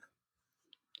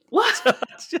 What?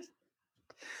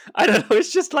 I don't know.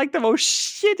 It's just like the most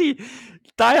shitty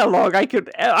dialogue I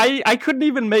couldn't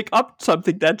even make up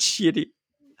something that shitty.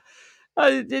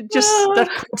 That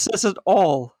quote says it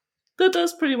all. That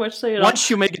does pretty much say it all. Once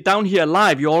you make it down here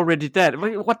alive, you're already dead.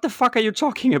 What the fuck are you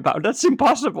talking about? That's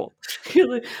impossible.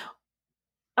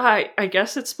 I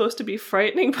guess it's supposed to be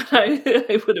frightening, but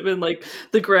I would have been like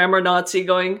the grammar Nazi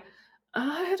going,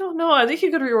 I don't know. I think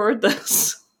you could reword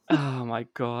this. Oh my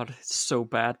god, it's so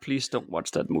bad. Please don't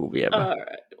watch that movie ever. All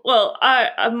right. Well,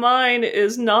 mine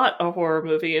is not a horror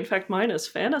movie. In fact, mine is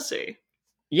fantasy.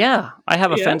 Yeah, I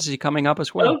have a fantasy coming up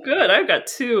as well. Oh, good. I've got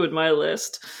 2 in my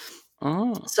list.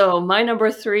 Oh. So my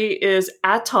number 3 is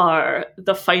Attar,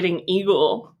 the Fighting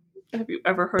Eagle. Have you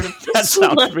ever heard of this? That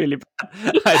sounds really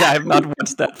bad. I have not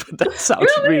watched that, but that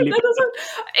sounds really bad.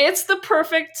 It's the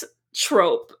perfect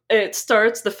trope.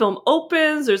 The film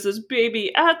opens, there's this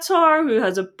baby Attar who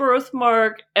has a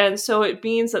birthmark, and so it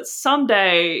means that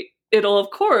someday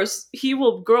he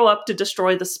will grow up to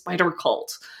destroy the spider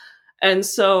cult. And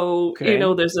so,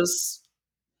 there's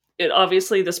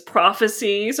this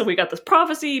prophecy. So we got this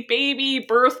prophecy, baby,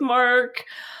 birthmark.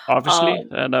 Obviously,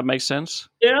 that makes sense.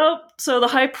 Yeah. So the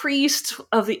high priest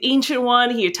of the Ancient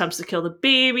One, he attempts to kill the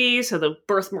baby, so the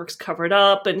birthmark's covered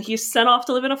up, and he's sent off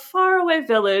to live in a faraway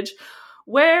village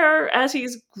where, as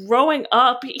he's growing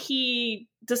up, he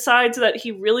decides that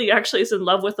he really actually is in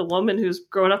love with a woman who's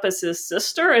grown up as his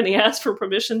sister, and he asks for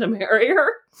permission to marry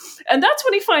her. And that's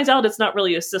when he finds out it's not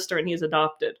really his sister and he's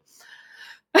adopted.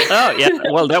 Oh, yeah.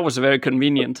 Well, that was very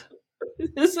convenient.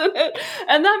 Isn't it?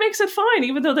 And that makes it fine,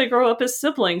 even though they grow up as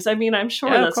siblings. I mean, I'm sure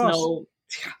that's no.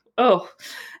 Oh,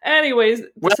 anyways,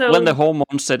 so when the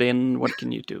hormones set in, what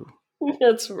can you do?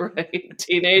 That's right,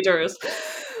 teenagers.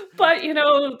 But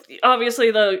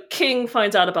obviously the king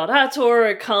finds out about Hathor.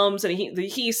 It comes and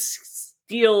he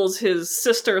steals his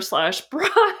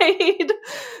sister/bride,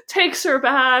 takes her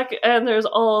back, and there's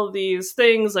all of these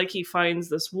things. Like he finds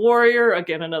this warrior,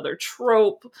 again another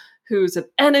trope, who's an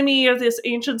enemy of this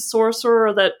ancient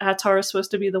sorcerer that Hathor is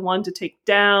supposed to be the one to take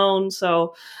down.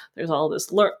 So there's all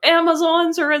this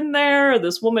Amazons are in there.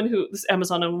 This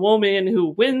Amazon woman who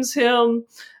wins him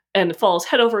and falls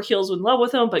head over heels in love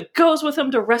with him, but goes with him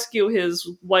to rescue his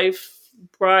wife,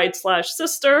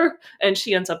 bride/sister, and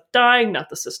she ends up dying. Not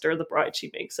the sister, the bride, she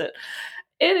makes it.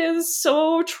 It is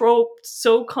so troped,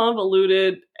 so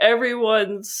convoluted.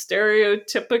 Everyone's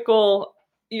stereotypical.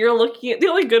 You're looking at the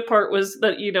only good part was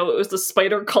that it was the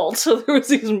spider cult, so there was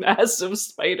these massive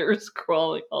spiders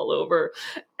crawling all over,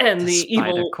 and the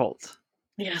evil cult.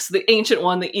 Yes, the ancient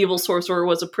one, the evil sorcerer,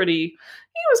 was he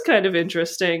was kind of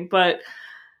interesting, but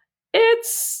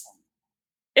it's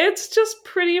just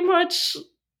pretty much,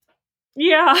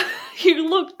 yeah.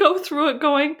 You go through it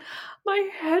going, my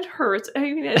head hurts. I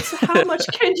mean, it's how much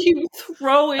can you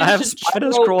throw into I have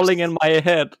spiders crawling in my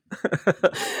head.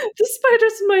 The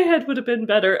spiders in my head would have been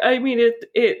better. I mean,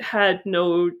 it had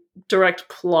no direct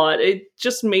plot. It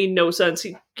just made no sense.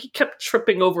 He kept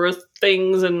tripping over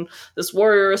things, and this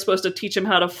warrior is supposed to teach him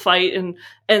how to fight and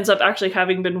ends up actually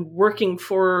having been working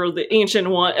for the ancient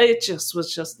one. It just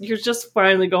was you're just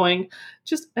finally going,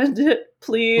 just end it,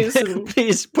 please. And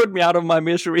please put me out of my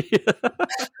misery.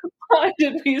 why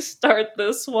did we start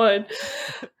this one?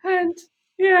 And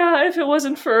yeah, if it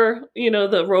wasn't for,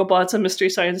 the robots and Mystery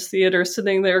Science Theater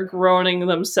sitting there groaning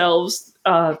themselves,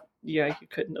 you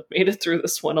couldn't have made it through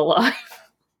this one alive.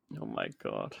 Oh my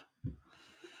god.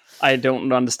 I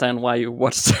don't understand why you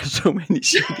watched so many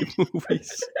shitty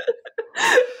movies.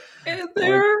 And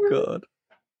oh my god.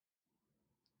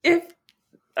 If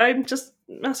I'm just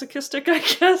masochistic, I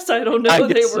guess. I don't know.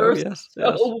 They were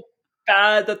so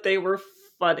bad that they were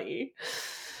funny.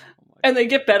 And they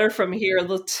get better from here.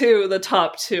 The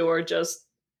top two are just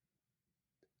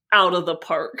out of the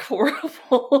park.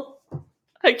 Horrible.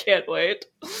 I can't wait.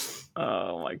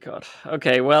 Oh my god.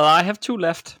 Okay, well, I have two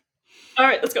left. All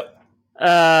right, let's go.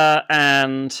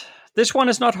 And this one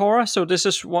is not horror, so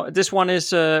this one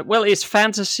is it's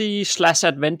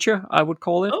fantasy/adventure, I would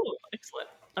call it. Oh, excellent.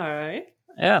 All right.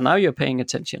 Yeah, now you're paying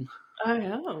attention. I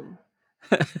am.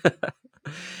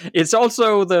 It's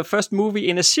also the first movie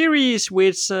in a series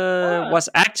which was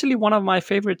actually one of my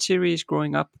favorite series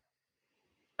growing up.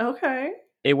 Okay.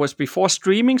 It was before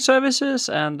streaming services,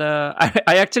 and I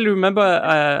actually remember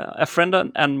a friend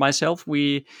and myself,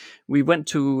 we went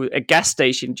to a gas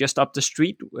station just up the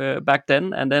street back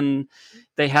then, and then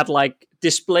they had like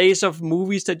displays of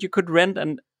movies that you could rent,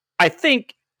 and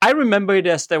I remember it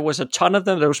as there was a ton of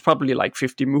them. There was probably like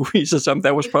 50 movies or something.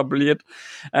 That was probably it.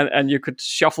 And you could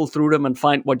shuffle through them and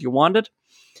find what you wanted.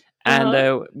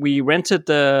 And we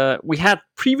had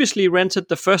previously rented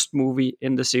the first movie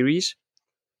in the series.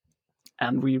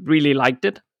 And we really liked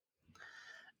it.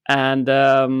 And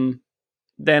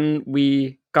then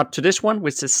we got to this one,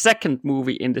 which is the second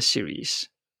movie in the series.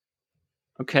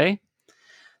 Okay?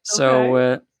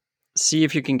 So see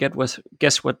if you can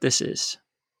guess what this is.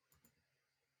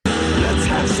 Let's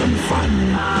have some fun.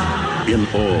 In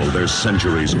all their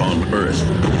centuries on Earth,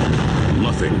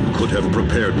 nothing could have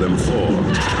prepared them for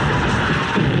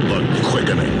the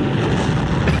quickening.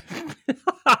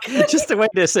 Just the way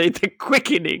they say the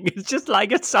quickening. It's just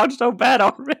like, it sounds so bad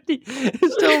already.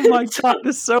 Oh my god,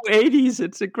 it's so 80s.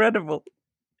 It's incredible.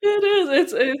 It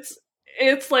is.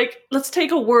 It's like, let's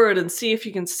take a word and see if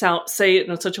you can say it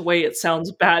in such a way it sounds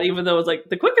bad, even though it's like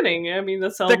the quickening. I mean,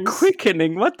 that sounds... The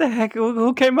quickening? What the heck?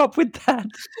 Who came up with that?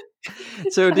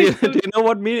 So do you know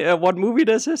what movie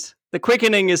this is? The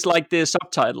quickening is like the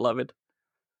subtitle of it.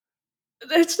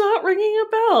 It's not ringing a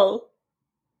bell.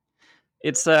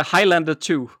 It's Highlander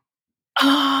 2.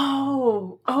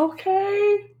 Oh,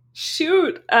 okay.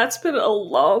 Shoot, that's been a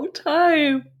long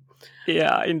time.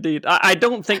 Yeah, indeed. I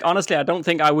don't think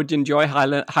I would enjoy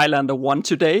Highlander 1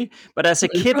 today, but as a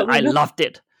kid, I loved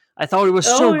it. I thought it was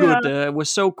so good. It was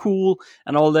so cool,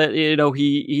 and all that.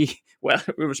 He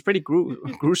it was pretty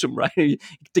gruesome, right? He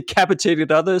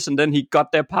decapitated others, and then he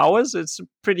got their powers. It's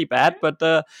pretty bad, but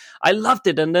I loved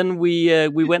it. And then we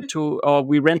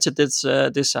rented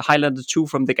this Highlander 2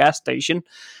 from the gas station,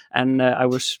 and I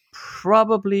was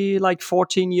probably like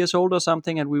 14 years old or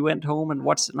something, and we went home and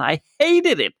watched it, and I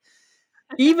hated it.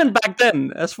 Even back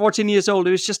then, as 14 years old,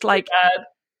 it was just like,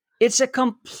 it's a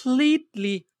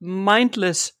completely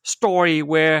mindless story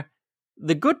where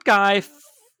the good guy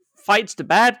fights the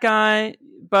bad guy,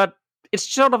 but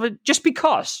it's sort of just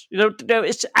because, there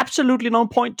is absolutely no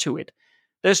point to it.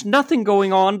 There's nothing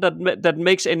going on that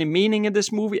makes any meaning in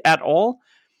this movie at all,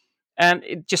 and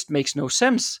it just makes no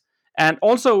sense. And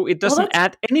also, it doesn't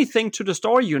add anything to the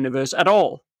story universe at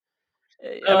all.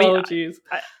 Jeez.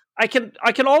 I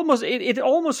can almost, it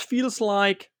almost feels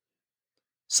like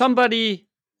somebody,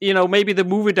 maybe the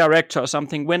movie director or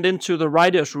something went into the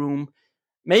writer's room,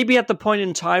 maybe at the point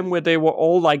in time where they were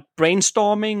all like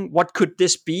brainstorming, what could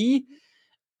this be?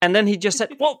 And then he just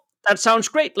said, well, that sounds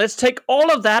great. Let's take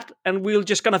all of that and we're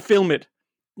just going to film it.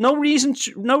 No reason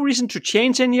to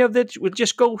change any of it. We'll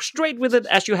just go straight with it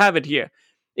as you have it here.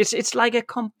 It's like a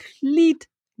complete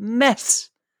mess.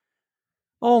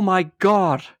 Oh my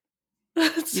God.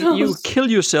 You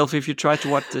kill yourself if you try to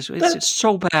watch this. It's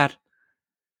so bad.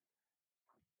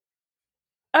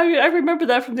 I remember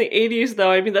that from the 80s, though.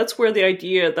 I mean, that's where the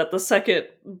idea that the second,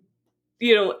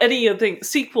 any of the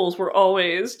sequels were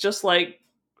always just like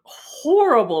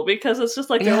horrible, because it's just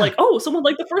like they're like, oh, someone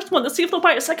liked the first one, let's see if they'll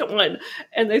buy a second one,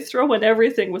 and they throw in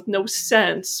everything with no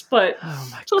sense. But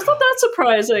so it's not that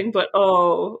surprising, but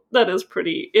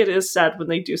it is sad when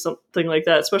they do something like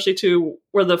that, especially to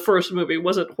where the first movie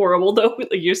wasn't horrible, though.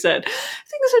 Like you said,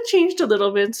 things have changed a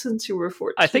little bit since you were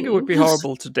 14. I think it would be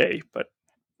horrible today, but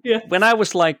when I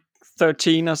was like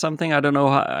 13 or something, I don't know,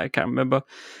 I can't remember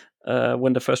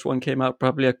when the first one came out,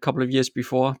 probably a couple of years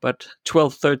before, but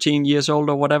 12, 13 years old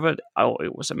or whatever.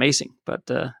 It was amazing. But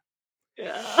don't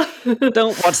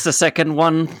watch the second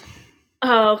one.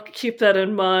 I'll keep that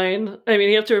in mind. I mean,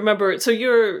 you have to remember, so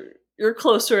you're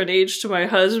closer in age to my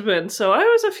husband, so I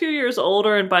was a few years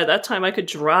older, and by that time I could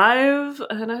drive,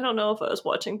 and I don't know if I was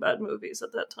watching bad movies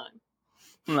at that time.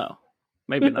 No.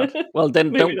 Maybe not. Well,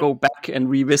 then don't go back and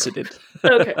revisit it.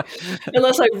 Okay.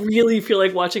 Unless I really feel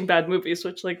like watching bad movies,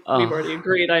 which, like, we've already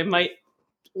agreed I might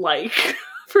like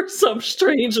for some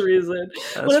strange reason.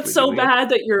 But it's so bad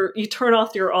that you turn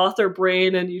off your author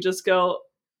brain and you just go,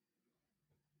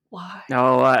 why?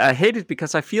 No, I hate it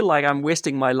because I feel like I'm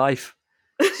wasting my life.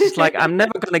 It's like I'm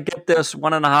never going to get this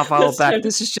 1.5 hour back.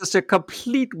 This is just a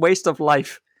complete waste of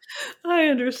life. I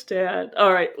understand.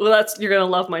 All right. Well, you're going to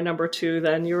love my number 2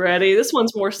 then. You ready? This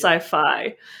one's more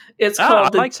sci-fi. It's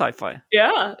called I like sci-fi.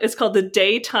 Yeah. It's called The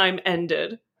Daytime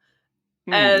Ended.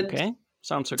 Okay.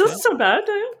 Sounds okay. Doesn't sound bad,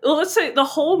 do you? Well, let's say the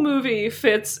whole movie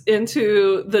fits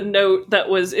into the note that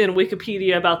was in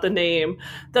Wikipedia about the name,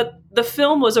 that the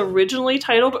film was originally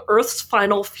titled Earth's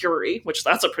Final Fury, which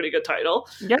that's a pretty good title.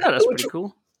 Yeah, that's pretty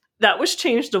cool. That was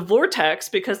changed to Vortex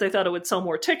because they thought it would sell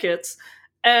more tickets.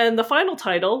 And the final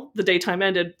title, The Daytime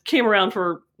Ended, came around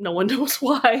for no one knows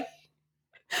why.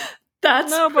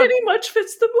 Pretty much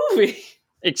fits the movie.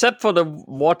 Except for the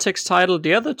Vortex title,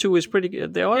 the other two is pretty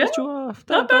good. The other two are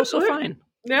also fine.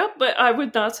 Yeah, but I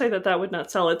would not say that would not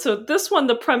sell it. So this one,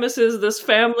 the premise is this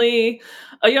family,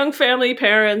 a young family,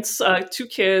 parents, 2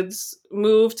 kids,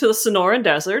 move to the Sonoran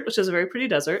Desert, which is a very pretty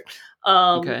desert,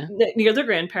 near their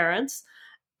grandparents.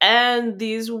 And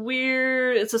these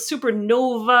it's a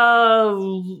supernova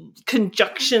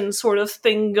conjunction sort of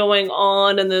thing going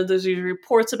on. And then there's these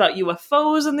reports about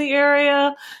UFOs in the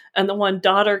area. And the one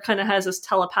daughter kind of has this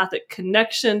telepathic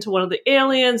connection to one of the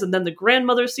aliens. And then the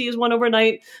grandmother sees one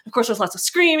overnight. Of course, there's lots of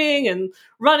screaming and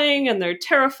running, and they're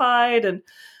terrified. And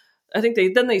I think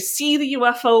they see the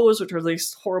UFOs, which are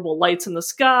these horrible lights in the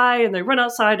sky, and they run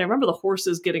outside. I remember the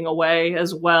horses getting away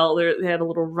as well. They had a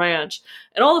little ranch.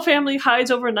 And all the family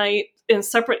hides overnight in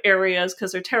separate areas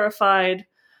because they're terrified.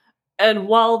 And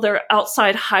while they're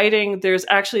outside hiding, there's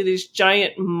actually these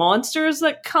giant monsters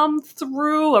that come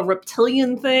through, a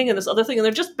reptilian thing and this other thing, and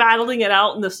they're just battling it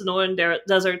out in the Sonoran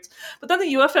deserts. But then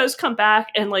the UFOs come back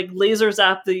and like laser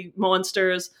zap the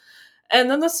monsters. And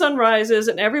then the sun rises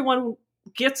and everyone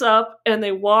gets up and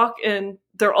they walk, and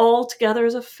they're all together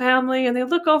as a family, and they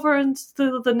look over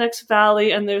into the next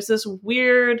valley, and there's this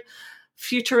weird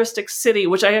futuristic city,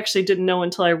 which I actually didn't know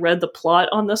until I read the plot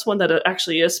on this one, that it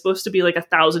actually is supposed to be like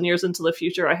 1,000 years into the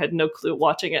future. I had no clue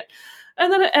watching it.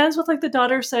 And then it ends with like the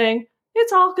daughter saying,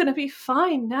 "It's all going to be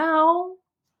fine now."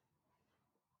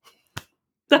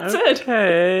 That's it.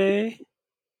 Okay.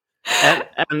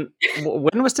 And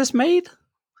when was this made?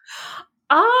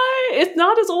 It's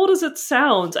not as old as it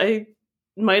sounds. I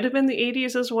might have been the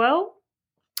 80s as well.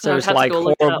 So it's like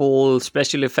horrible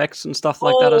special effects and stuff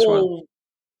like that as well.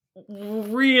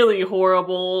 really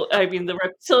horrible. I mean, the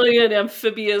reptilian,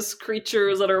 amphibious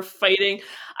creatures that are fighting.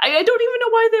 I don't even know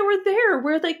why they were there,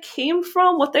 where they came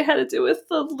from, what they had to do with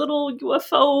the little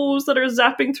UFOs that are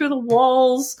zapping through the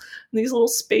walls, and these little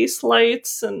space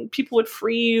lights, and people would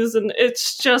freeze, and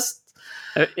it's just...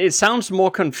 It sounds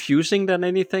more confusing than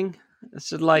anything.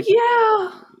 It's like...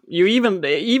 Yeah. You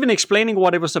even explaining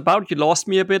what it was about, you lost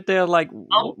me a bit there. Like,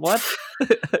 what?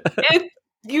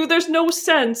 There's no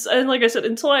sense. And like I said,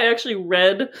 until I actually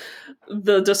read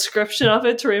the description of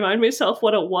it to remind myself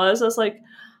what it was, I was like,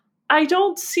 I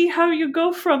don't see how you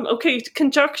go from,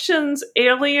 conjunctions,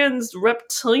 aliens,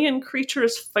 reptilian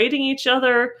creatures fighting each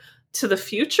other to the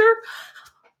future.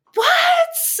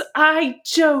 What? I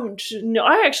don't know.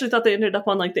 I actually thought they ended up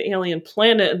on like the alien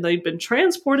planet and they'd been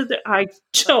transported there. I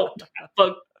don't have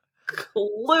a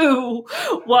clue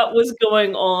what was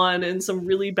going on, and some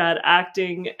really bad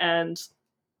acting and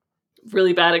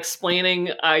really bad explaining.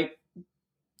 I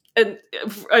mean,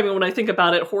 when I think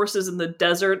about it, horses in the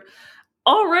desert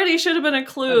already should have been a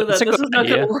clue that this is not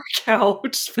going to work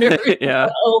out very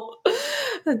well.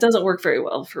 It doesn't work very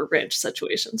well for ranch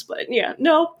situations, but yeah,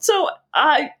 no. So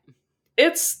that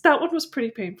one was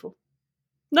pretty painful.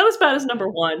 Not as bad as number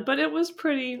one, but it was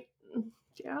pretty,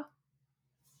 yeah.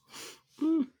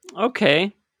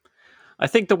 Okay. I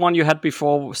think the one you had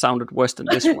before sounded worse than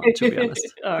this one, to be honest.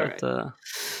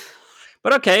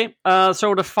 But okay,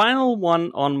 so the final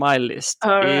one on my list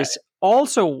is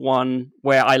also one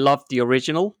where I loved the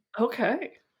original.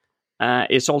 Okay.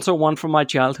 It's also one from my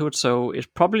childhood, so it's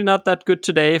probably not that good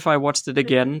today if I watched it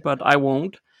again, but I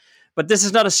won't. But this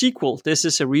is not a sequel. This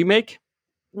is a remake.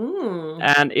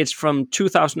 And it's from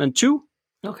 2002.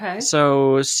 Okay.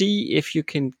 So see if you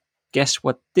can guess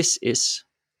what this is.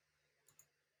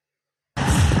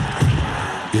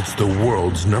 It's the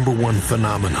world's #1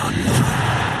 phenomenon.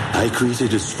 I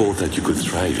created a sport that you could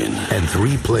thrive in. And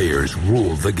 3 players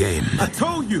rule the game. I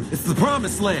told you, it's the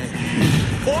promised land.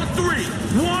 On 3.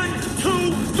 1,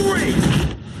 2, 3.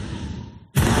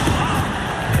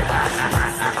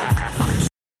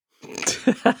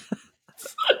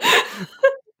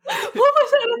 What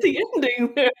was that at the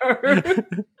ending there?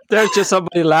 There's just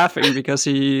somebody laughing because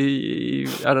he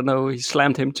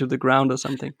slammed him to the ground or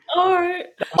something. All right.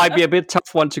 That might be a bit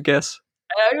tough one to guess.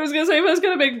 I was going to say, if I was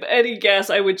going to make any guess,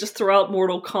 I would just throw out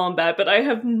Mortal Kombat, but I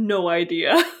have no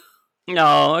idea.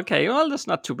 No, okay. Well, that's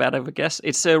not too bad of a guess.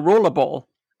 It's a rollerball.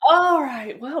 All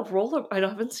right. Well, I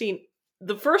haven't seen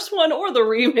the first one or the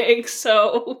remake,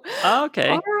 so... Okay.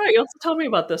 All right. You also tell me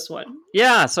about this one.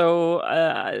 Yeah, so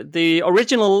the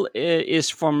original is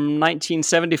from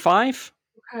 1975.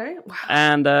 Okay. Wow.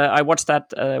 And I watched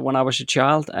that when I was a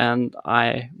child, and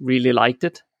I really liked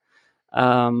it.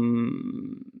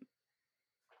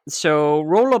 So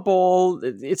rollerball,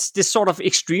 it's this sort of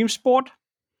extreme sport.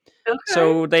 Okay.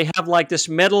 So they have like this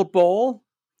metal ball,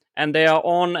 and they are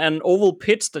on an oval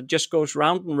pitch that just goes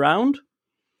round and round.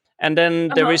 And then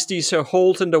there is these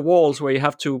holes in the walls where you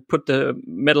have to put the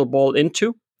metal ball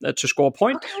into to score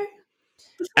points. Okay.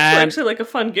 This is actually like a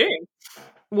fun game.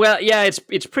 Well, yeah,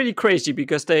 it's pretty crazy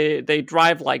because they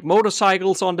drive like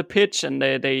motorcycles on the pitch, and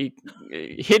they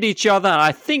hit each other. And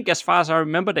I think, as far as I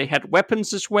remember, they had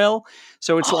weapons as well.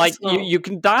 So it's like you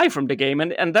can die from the game,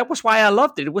 and that was why I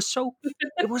loved it. It was so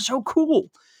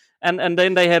cool. And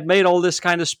then they had made all this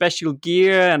kind of special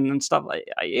gear and stuff.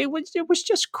 It was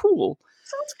just cool.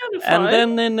 Sounds kind of fun.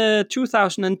 And then in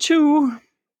 2002,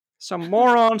 some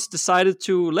morons decided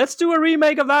let's do a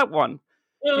remake of that one.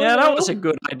 Yeah, that was a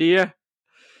good idea.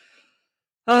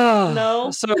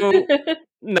 No. So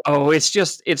no,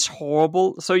 it's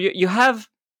horrible. So you have,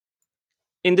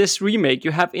 in this remake,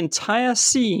 you have entire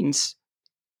scenes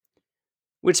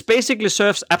which basically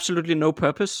serves absolutely no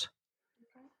purpose.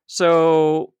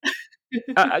 So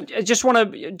I just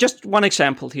want to, just one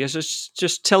example here. So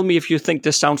just tell me if you think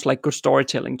this sounds like good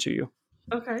storytelling to you.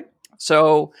 Okay.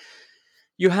 So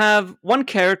you have one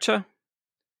character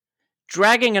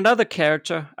dragging another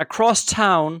character across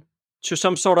town to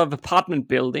some sort of apartment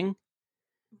building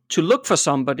to look for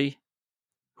somebody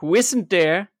who isn't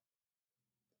there,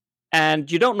 and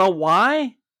you don't know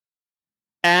why,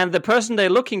 and the person they're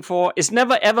looking for is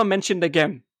never ever mentioned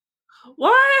again.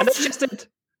 What? And that's just it.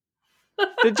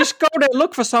 They just go there,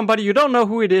 look for somebody, you don't know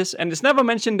who it is, and it's never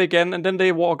mentioned again, and then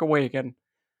they walk away again.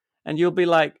 And you'll be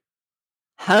like,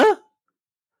 huh?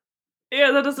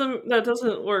 Yeah, that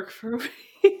doesn't work for me.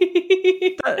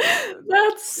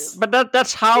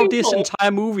 That's how this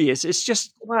entire movie is. It's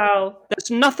just, wow.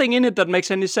 There's nothing in it that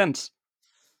makes any sense.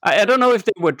 I don't know if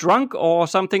they were drunk or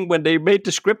something when they made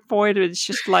the script for it. It's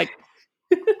just like,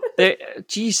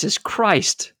 Jesus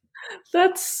Christ.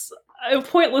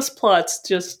 Pointless plots,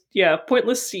 just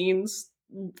pointless scenes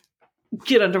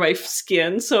get under my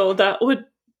skin. So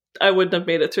I wouldn't have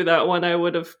made it through that one. I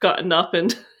would have gotten up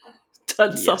and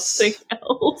done something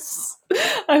else.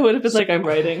 I would have been like, I'm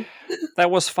writing.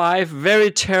 That was 5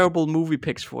 very terrible movie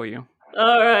picks for you.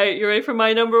 All right, you ready for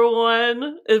my number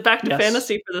 1? Back to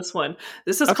fantasy for this one.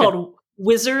 This is called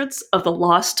Wizards of the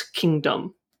Lost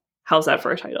Kingdom. How's that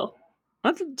for a title?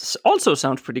 That also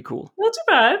sounds pretty cool. Not too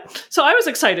bad. So I was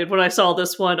excited when I saw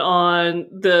this one on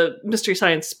the Mystery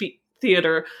Science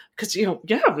Theater because,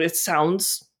 it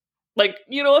sounds like,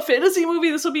 a fantasy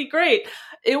movie. This will be great.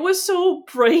 It was so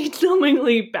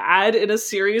brain-numbingly bad in a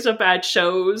series of bad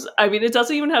shows. I mean, it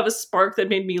doesn't even have a spark that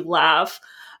made me laugh.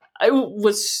 I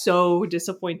was so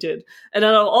disappointed. And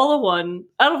out of all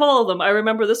of them, I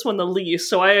remember this one the least,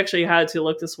 so I actually had to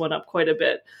look this one up quite a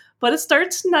bit. But it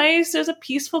starts nice. There's a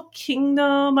peaceful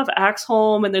kingdom of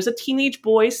Axholm, and there's a teenage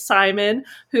boy, Simon,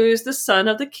 who's the son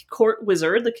of the court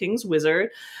wizard, the king's wizard.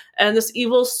 And this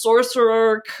evil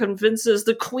sorcerer convinces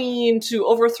the queen to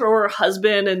overthrow her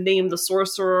husband and name the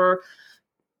sorcerer,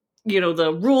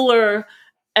 the ruler.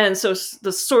 And so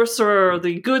the sorcerer,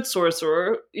 the good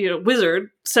sorcerer,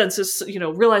 wizard, senses,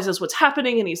 realizes what's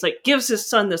happening, and he's like, gives his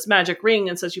son this magic ring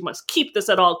and says, you must keep this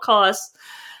at all costs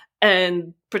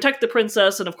and protect the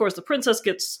princess. And of course, the princess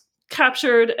gets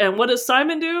captured. And what does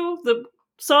Simon do? The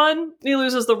son, he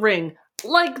loses the ring.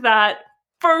 Like that.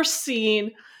 First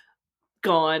scene,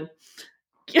 gone.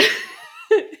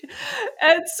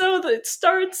 And so it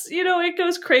starts, it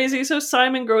goes crazy. So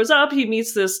Simon grows up. He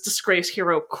meets this disgraced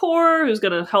hero, Cor, who's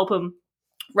going to help him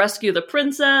rescue the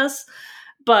princess.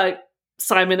 But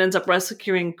Simon ends up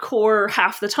rescuing Cor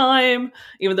half the time,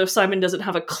 even though Simon doesn't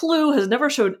have a clue, has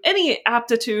never shown any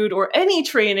aptitude or any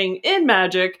training in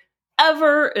magic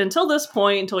ever until this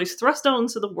point, until he's thrust out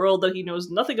into the world that he knows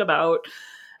nothing about.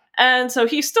 And so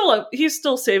he's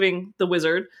still saving the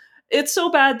wizard. It's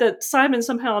so bad that Simon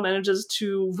somehow manages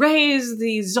to raise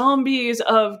the zombies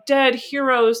of dead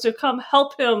heroes to come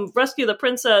help him rescue the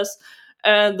princess.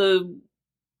 And the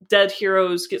dead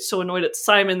heroes get so annoyed at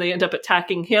Simon, they end up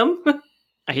attacking him.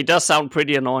 He does sound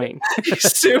pretty annoying.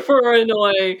 Super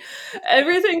annoying.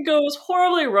 Everything goes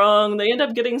horribly wrong. They end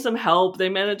up getting some help. They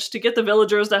manage to get the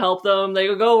villagers to help them.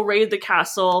 They go raid the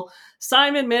castle.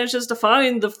 Simon manages to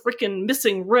find the freaking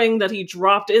missing ring that he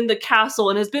dropped in the castle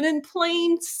and has been in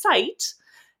plain sight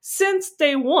since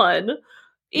day one,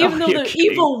 even though the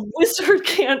evil wizard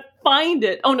can't find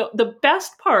it. Oh no, the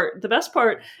best part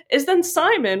is then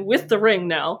Simon, with the ring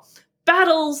now,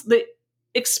 battles the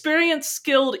experienced,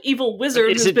 skilled evil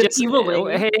wizard who's been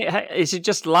eviling. Is it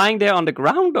just lying there on the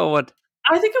ground or what?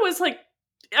 I think it was like,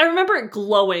 I remember it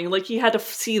glowing, like he had to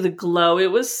see the glow.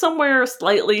 It was somewhere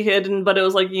slightly hidden, but it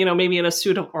was like, maybe in a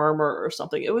suit of armor or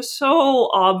something. It was so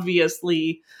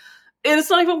obviously, and it's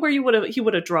not even where he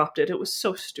would have dropped it. It was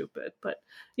so stupid. But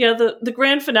yeah, the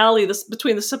grand finale,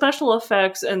 between the special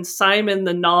effects and Simon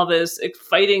the novice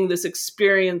fighting this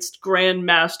experienced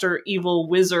grandmaster evil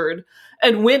wizard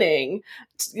and winning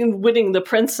the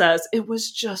princess, it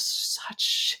was just such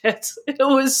shit. It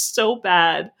was so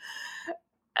bad.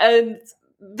 And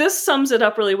this sums it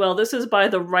up really well. This is by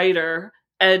the writer,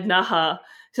 Ed Naha.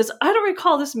 He says, I don't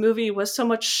recall this movie was so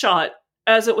much shot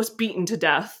as it was beaten to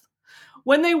death.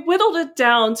 When they whittled it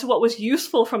down to what was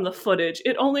useful from the footage,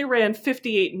 it only ran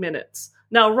 58 minutes.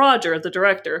 Now, Roger, the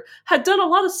director, had done a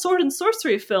lot of sword and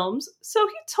sorcery films, so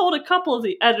he told a couple of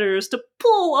the editors to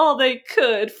pull all they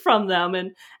could from them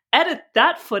and edit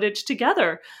that footage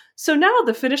together. So now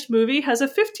the finished movie has a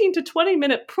 15 to 20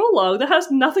 minute prologue that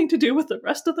has nothing to do with the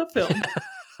rest of the film.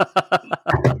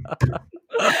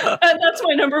 And that's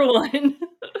my number 1.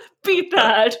 Beat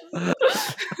that.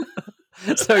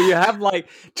 So you have like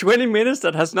 20 minutes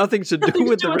that has nothing to do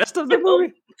with the rest of the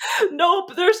movie?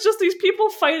 Nope, there's just these people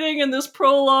fighting in this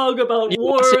prologue about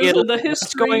wars and the history.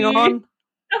 What's going on?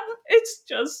 It's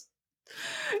just...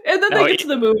 And then they get to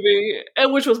the movie,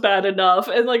 which was bad enough.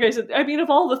 And like I said, I mean, of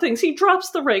all the things, he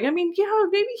drops the ring. I mean, yeah,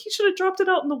 maybe he should have dropped it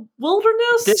out in the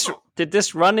wilderness. Did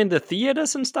this run in the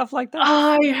theaters and stuff like that?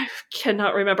 I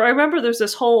cannot remember. I remember there's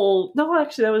this whole... No,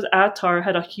 actually, that was Attar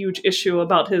had a huge issue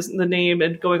about the name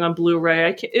and going on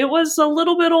Blu-ray. It was a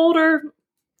little bit older.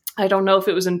 I don't know if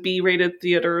it was in B-rated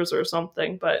theaters or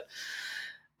something, but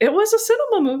it was a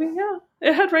cinema movie, yeah.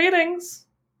 It had ratings.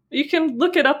 You can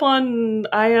look it up on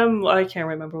I can't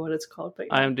remember what it's called. But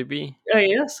IMDb?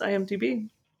 Yes, IMDb.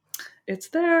 It's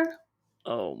there.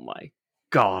 Oh my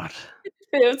God.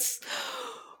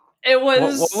 It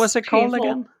was... What was it called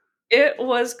again? It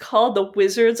was called The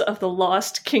Wizards of the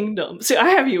Lost Kingdom. See,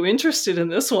 I have you interested in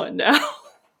this one now.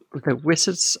 The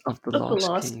Wizards of the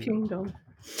Lost Kingdom.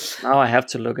 Now I have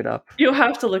to look it up. You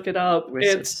have to look it up.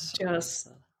 It's just...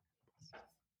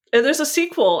 And there's a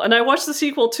sequel, and I watched the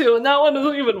sequel too, and that one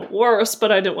was even worse,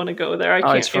 but I didn't want to go there. I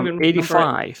can't it's from even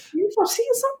 85. See,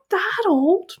 it's not that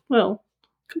old. Well,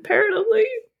 comparatively.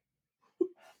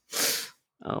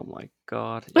 Oh my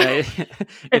god. Yeah,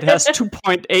 it has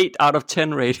 2.8 out of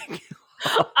 10 rating.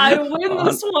 I win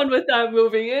this one with that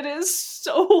movie. It is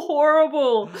so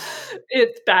horrible.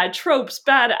 It's bad tropes,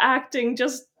 bad acting,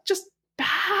 just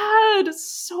bad.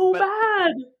 So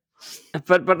bad.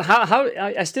 But how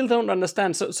I still don't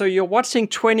understand. So you're watching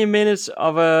 20 minutes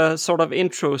of a sort of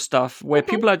intro stuff where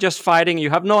people are just fighting.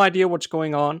 You have no idea what's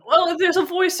going on. Well, there's a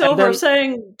voiceover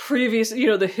saying previous,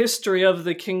 the history of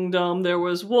the kingdom. There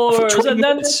was wars, and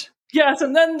then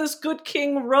and then this good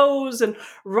king rose and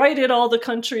righted all the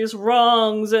country's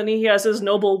wrongs, and he has his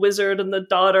noble wizard and the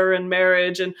daughter in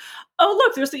marriage. And oh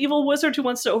look, there's the evil wizard who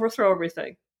wants to overthrow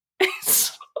everything.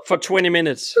 For 20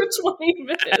 minutes. For 20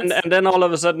 minutes. And then all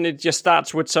of a sudden it just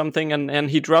starts with something and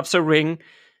he drops a ring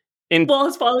in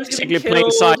his father's basically plain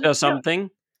sight or something. Yeah.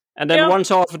 And then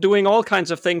runs off doing all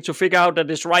kinds of things to figure out that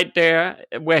it's right there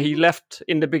where he left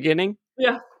in the beginning.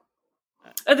 Yeah.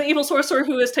 And the evil sorcerer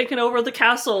who has taken over the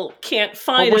castle can't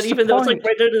find it, even though it's like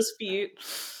right at his feet.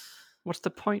 What's the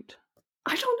point?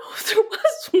 I don't know if there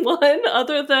was one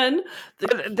other than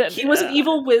he was an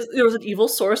evil there was an evil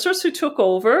sorceress who took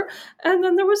over, and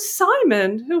then there was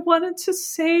Simon who wanted to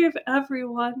save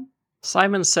everyone.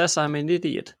 Simon says I'm an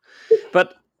idiot,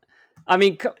 but I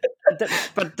mean,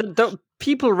 the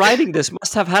people writing this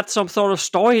must have had some sort of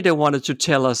story they wanted to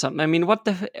tell or something. I mean, what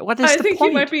is the point? I think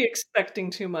you might be expecting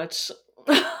too much.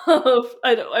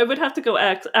 I would have to go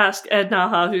ask Ed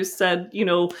Naha, who said,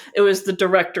 it was the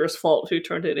director's fault who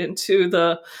turned it into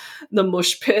the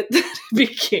mush pit that it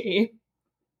became.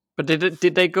 But did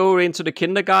they go into the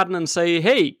kindergarten and say,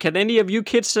 hey, can any of you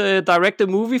kids direct a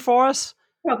movie for us?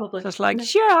 Probably. Just like,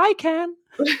 sure, I can.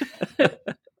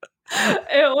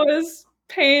 It was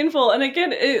painful. And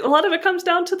again, a lot of it comes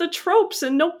down to the tropes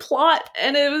and no plot.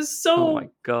 And it was so... Oh my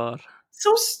God.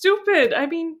 So stupid. I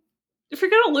mean... If you're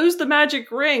going to lose the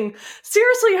magic ring,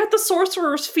 seriously, at the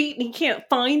sorcerer's feet and he can't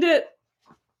find it.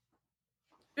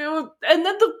 And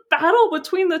then the battle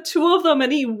between the two of them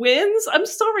and he wins. I'm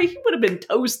sorry, he would have been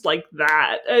toast like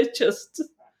that. I just,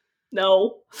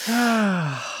 no.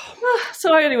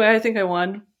 So anyway, I think I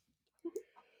won.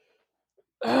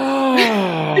 You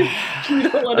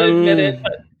don't want to admit it,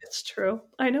 but it's true.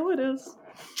 I know it is.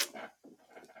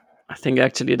 I think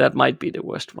actually that might be the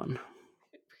worst one.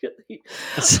 It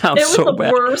was so the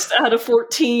bad. Worst out of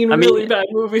 14 really bad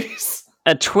movies.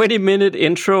 A 20-minute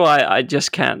intro, I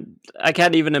just can't. I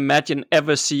can't even imagine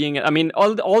ever seeing it. I mean,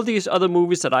 all these other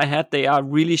movies that I had, they are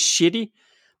really shitty,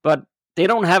 but they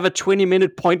don't have a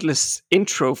 20-minute pointless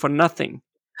intro for nothing.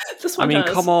 This one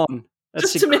does. Come on.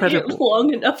 That's just incredible. To make it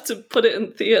long enough to put it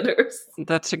in theaters.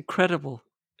 That's incredible.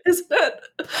 Isn't it?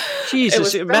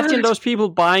 Jesus, imagine those people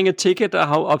buying a ticket or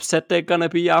how upset they're gonna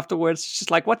be afterwards. It's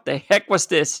just like, what the heck was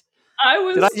this?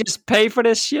 Did I just pay for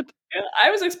this shit? Yeah,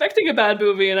 I was expecting a bad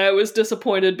movie and I was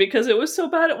disappointed because it was so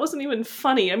bad it wasn't even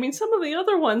funny. I mean, some of the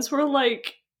other ones were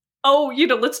like, oh,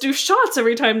 let's do shots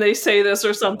every time they say this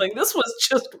or something. This was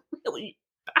just really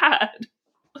bad.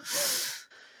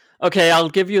 Okay, I'll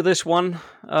give you this one.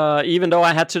 Even though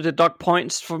I had to deduct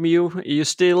points from you, you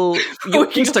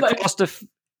insta-crossed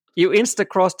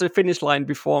the finish line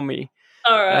before me.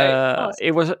 All right. Awesome.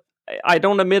 It was. I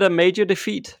don't admit a major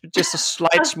defeat, just a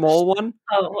slight small one.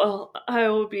 Oh, well, I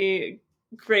will be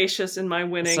gracious in my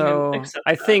winning. So and accept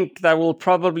I think that will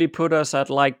probably put us at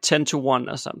like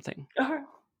 10-1 or something.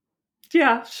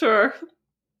 Yeah, sure.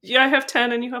 Yeah, I have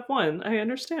 10 and you have 1. I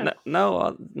understand.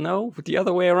 No, the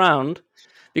other way around.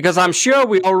 Because I'm sure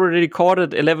we already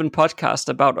recorded 11 podcasts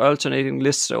about alternating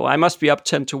lists, so I must be up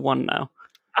 10-1 now.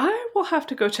 I will have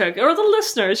to go check. Or the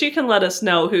listeners, you can let us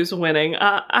know who's winning.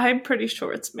 I'm pretty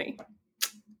sure it's me.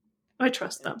 I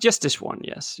trust them. Just this one,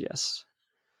 yes.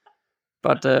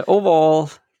 But overall,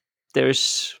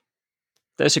 there's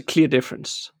a clear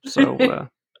difference. So,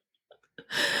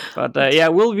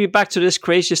 we'll be back to this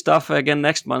crazy stuff again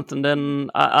next month, and then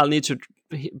I'll need to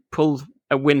pull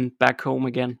a win back home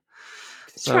again.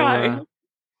 So, try.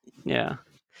 Yeah.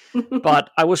 But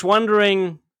I was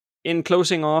wondering, in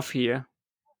closing off here,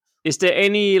 is there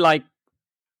any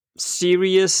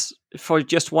serious, for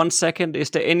just 1 second, is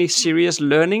there any serious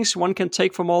learnings one can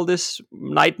take from all this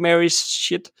nightmarish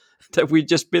shit that we've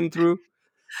just been through?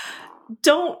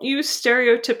 Don't use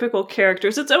stereotypical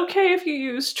characters. It's okay if you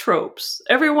use tropes.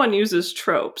 Everyone uses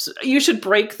tropes. You should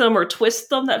break them or twist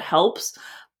them. That helps.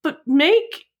 But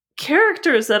make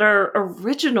characters that are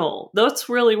original. That's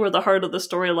really where the heart of the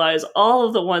story lies. All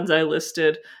of the ones I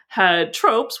listed had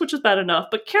tropes, which is bad enough,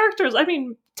 but characters, I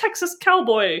mean, Texas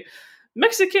cowboy,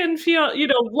 Mexican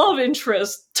love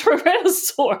interest,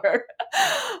 Tyrannosaur.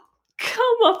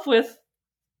 Come up with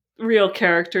real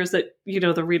characters that,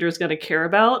 the reader is going to care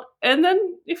about. And then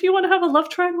if you want to have a love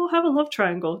triangle, have a love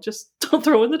triangle. Just don't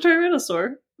throw in the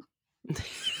Tyrannosaur.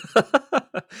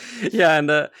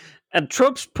 Yeah, and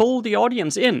tropes pull the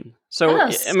audience in. So,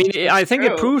 yes, I mean, I think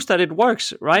it proves that it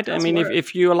works, right? I mean,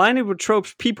 if you align it with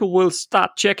tropes, people will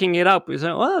start checking it out. They say,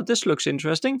 oh, this looks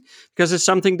interesting, because it's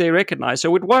something they recognize.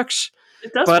 So it works.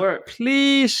 It does work.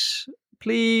 Please,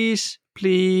 please,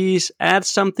 please add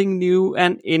something new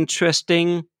and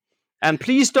interesting. And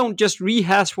please don't just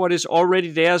rehash what is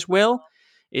already there as well.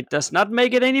 It does not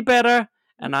make it any better.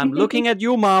 And I'm looking at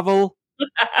you, Marvel.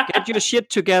 Get your shit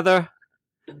together.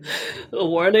 A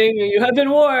warning, you have been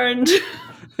warned.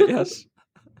 Yes.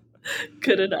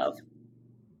 Good enough.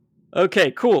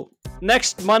 Okay, cool.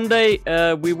 Next Monday,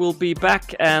 we will be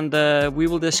back and we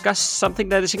will discuss something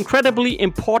that is incredibly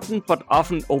important but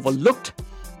often overlooked.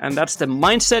 And that's the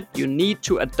mindset you need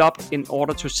to adopt in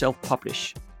order to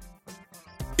self-publish.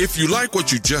 If you like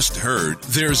what you just heard,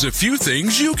 there's a few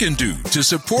things you can do to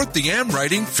support the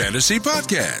AmWriting Fantasy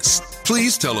Podcast.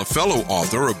 Please tell a fellow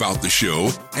author about the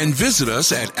show and visit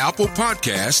us at Apple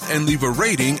Podcast and leave a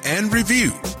rating and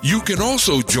review. You can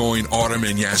also join Autumn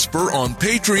and Jasper on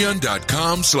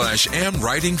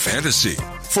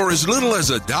patreon.com/AmWritingFantasy. For as little as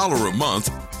 $1 a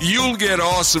month, you'll get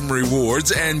awesome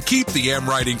rewards and keep the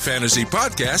AmWriting Fantasy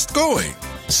Podcast going.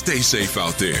 Stay safe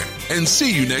out there and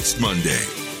see you next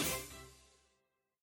Monday.